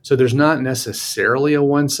 So there's not necessarily a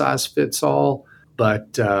one-size-fits-all.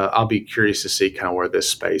 But I'll be curious to see kind of where this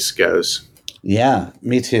space goes. Yeah,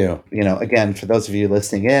 me too. Again, for those of you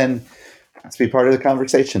listening in, let's be part of the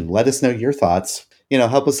conversation. Let us know your thoughts.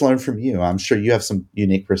 Help us learn from you. I'm sure you have some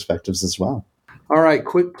unique perspectives as well. All right,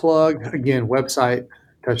 quick plug. Again, website,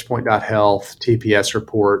 touchpoint.health, TPS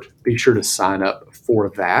report. Be sure to sign up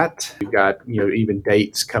for that. We've got, even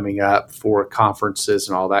dates coming up for conferences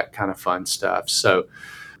and all that kind of fun stuff. So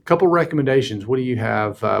couple recommendations. What do you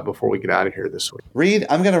have before we get out of here this week? Reed,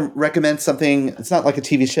 I'm going to recommend something. It's not like a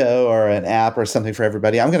TV show or an app or something for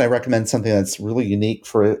everybody. I'm going to recommend something that's really unique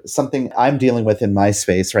for something I'm dealing with in my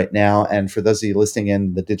space right now. And for those of you listening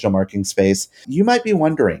in the digital marketing space, you might be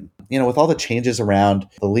wondering, with all the changes around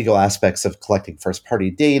the legal aspects of collecting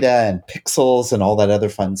first-party data and pixels and all that other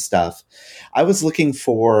fun stuff, I was looking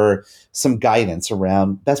for some guidance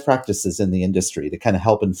around best practices in the industry to kind of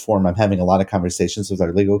help inform. I'm having a lot of conversations with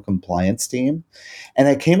our legal compliance team, and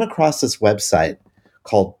I came across this website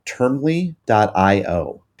called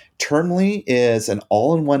Termly.io. Termly is an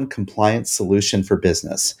all-in-one compliance solution for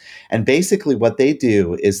business. And basically what they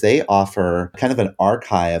do is they offer kind of an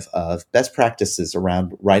archive of best practices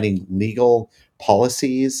around writing legal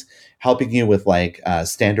policies, helping you with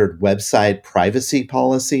standard website privacy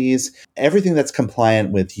policies, everything that's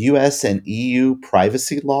compliant with US and EU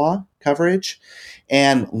privacy law coverage,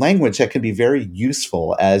 and language that can be very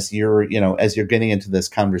useful as you're getting into this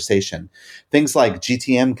conversation. Things like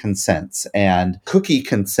GTM consents and cookie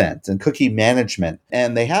consent and cookie management.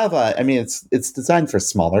 And they have it's designed for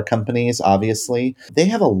smaller companies, obviously. They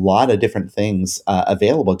have a lot of different things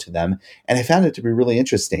available to them. And I found it to be really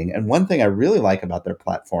interesting. And one thing I really like about their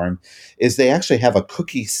platform is they actually have a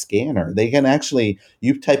cookie scanner. They can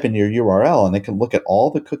you type in your URL and it can look at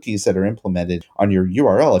all the cookies that are implemented on your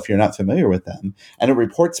URL if you're not familiar with them. And it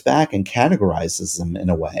reports back and categorizes them in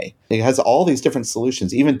a way. It has all these different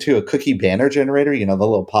solutions, even to a cookie banner generator, the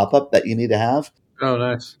little pop-up that you need to have. Oh,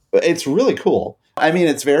 nice. It's really cool.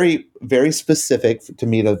 It's very, very specific to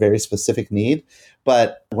meet a very specific need.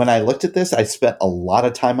 But when I looked at this, I spent a lot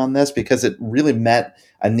of time on this because it really met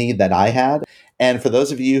a need that I had. And for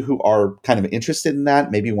those of you who are kind of interested in that,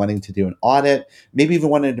 maybe wanting to do an audit, maybe even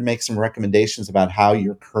wanting to make some recommendations about how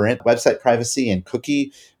your current website privacy and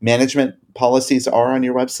cookie management policies are on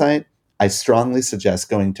your website, I strongly suggest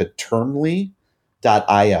going to Termly.io,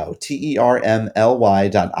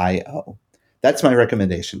 Termly.io. That's my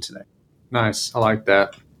recommendation today. Nice. I like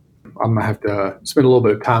that. I'm going to have to spend a little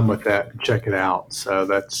bit of time with that and check it out. So I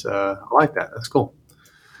like that. That's cool.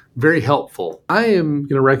 Very helpful. I am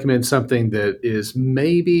going to recommend something that is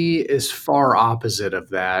maybe as far opposite of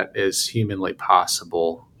that as humanly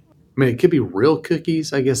possible. It could be real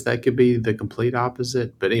cookies. I guess that could be the complete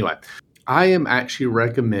opposite. But anyway, I am actually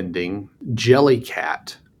recommending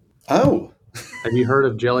Jellycat. Oh. Have you heard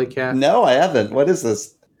of Jellycat? No, I haven't. What is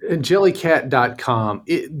this? Jellycat.com,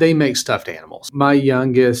 they make stuffed animals. My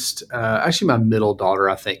youngest, actually my middle daughter,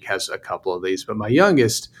 I think, has a couple of these, but my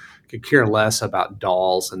youngest could care less about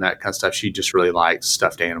dolls and that kind of stuff. She just really likes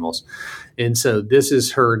stuffed animals. And so this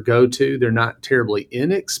is her go-to. They're not terribly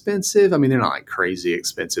inexpensive. They're not like crazy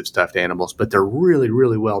expensive stuffed animals, but they're really,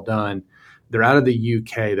 really well done. They're out of the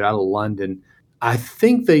UK. They're out of London. I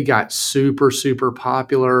think they got super, super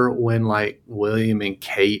popular when William and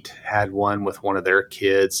Kate had one with one of their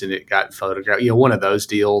kids and it got photographed, one of those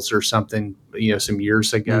deals or something, some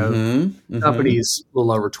years ago. Mm-hmm. The company's a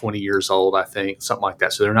little over 20 years old, I think, something like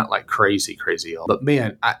that. So they're not crazy, crazy old. But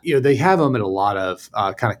man, they have them at a lot of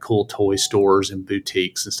kind of cool toy stores and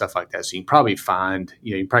boutiques and stuff like that. So you can probably find,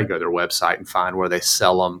 you can probably go to their website and find where they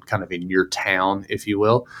sell them kind of in your town, if you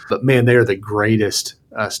will. But man, they're the greatest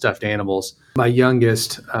stuffed animals. My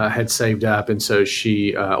youngest had saved up, and so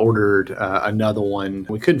she ordered another one.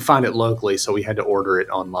 We couldn't find it locally, so we had to order it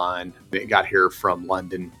online. It got here from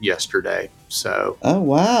London yesterday. So, oh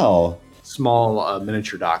wow, small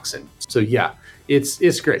miniature dachshund. So yeah,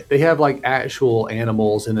 it's great. They have actual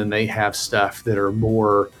animals, and then they have stuff that are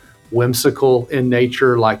more whimsical in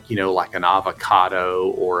nature, like an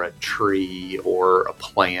avocado or a tree or a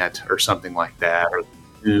plant or something like that, or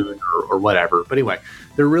or whatever. But anyway,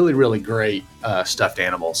 they're really, really great stuffed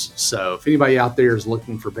animals. So if anybody out there is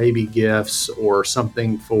looking for baby gifts or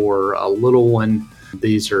something for a little one,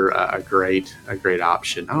 these are a great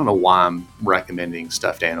option. I don't know why I'm recommending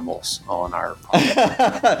stuffed animals on our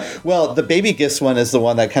podcast. Well, the baby gifts one is the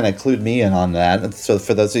one that kind of clued me in on that. So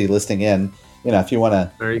for those of you listening in, if you want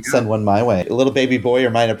to send one my way, a little baby boy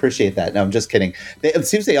might appreciate that. No, I'm just kidding. It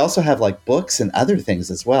seems they also have books and other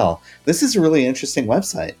things as well. This is a really interesting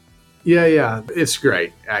website. Yeah, it's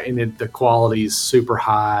great, and the quality's super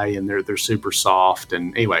high, and they're super soft.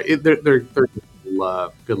 And anyway, they're good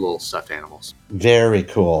little stuffed animals. Very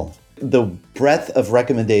cool. The breadth of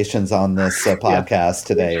recommendations on this podcast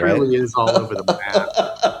today, it right? It really is all over the map.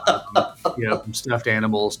 From stuffed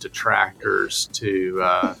animals to tractors to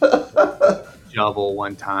shovel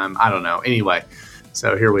one time. I don't know. Anyway,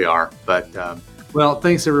 so here we are. But well,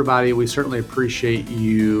 thanks everybody. We certainly appreciate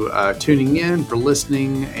you tuning in, for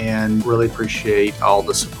listening, and really appreciate all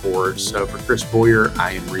the support. So for Chris Boyer,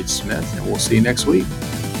 I am Reed Smith, and we'll see you next week.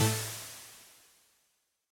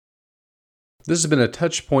 This has been a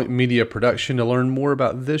Touchpoint Media production. To learn more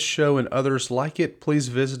about this show and others like it, please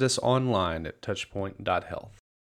visit us online at touchpoint.health.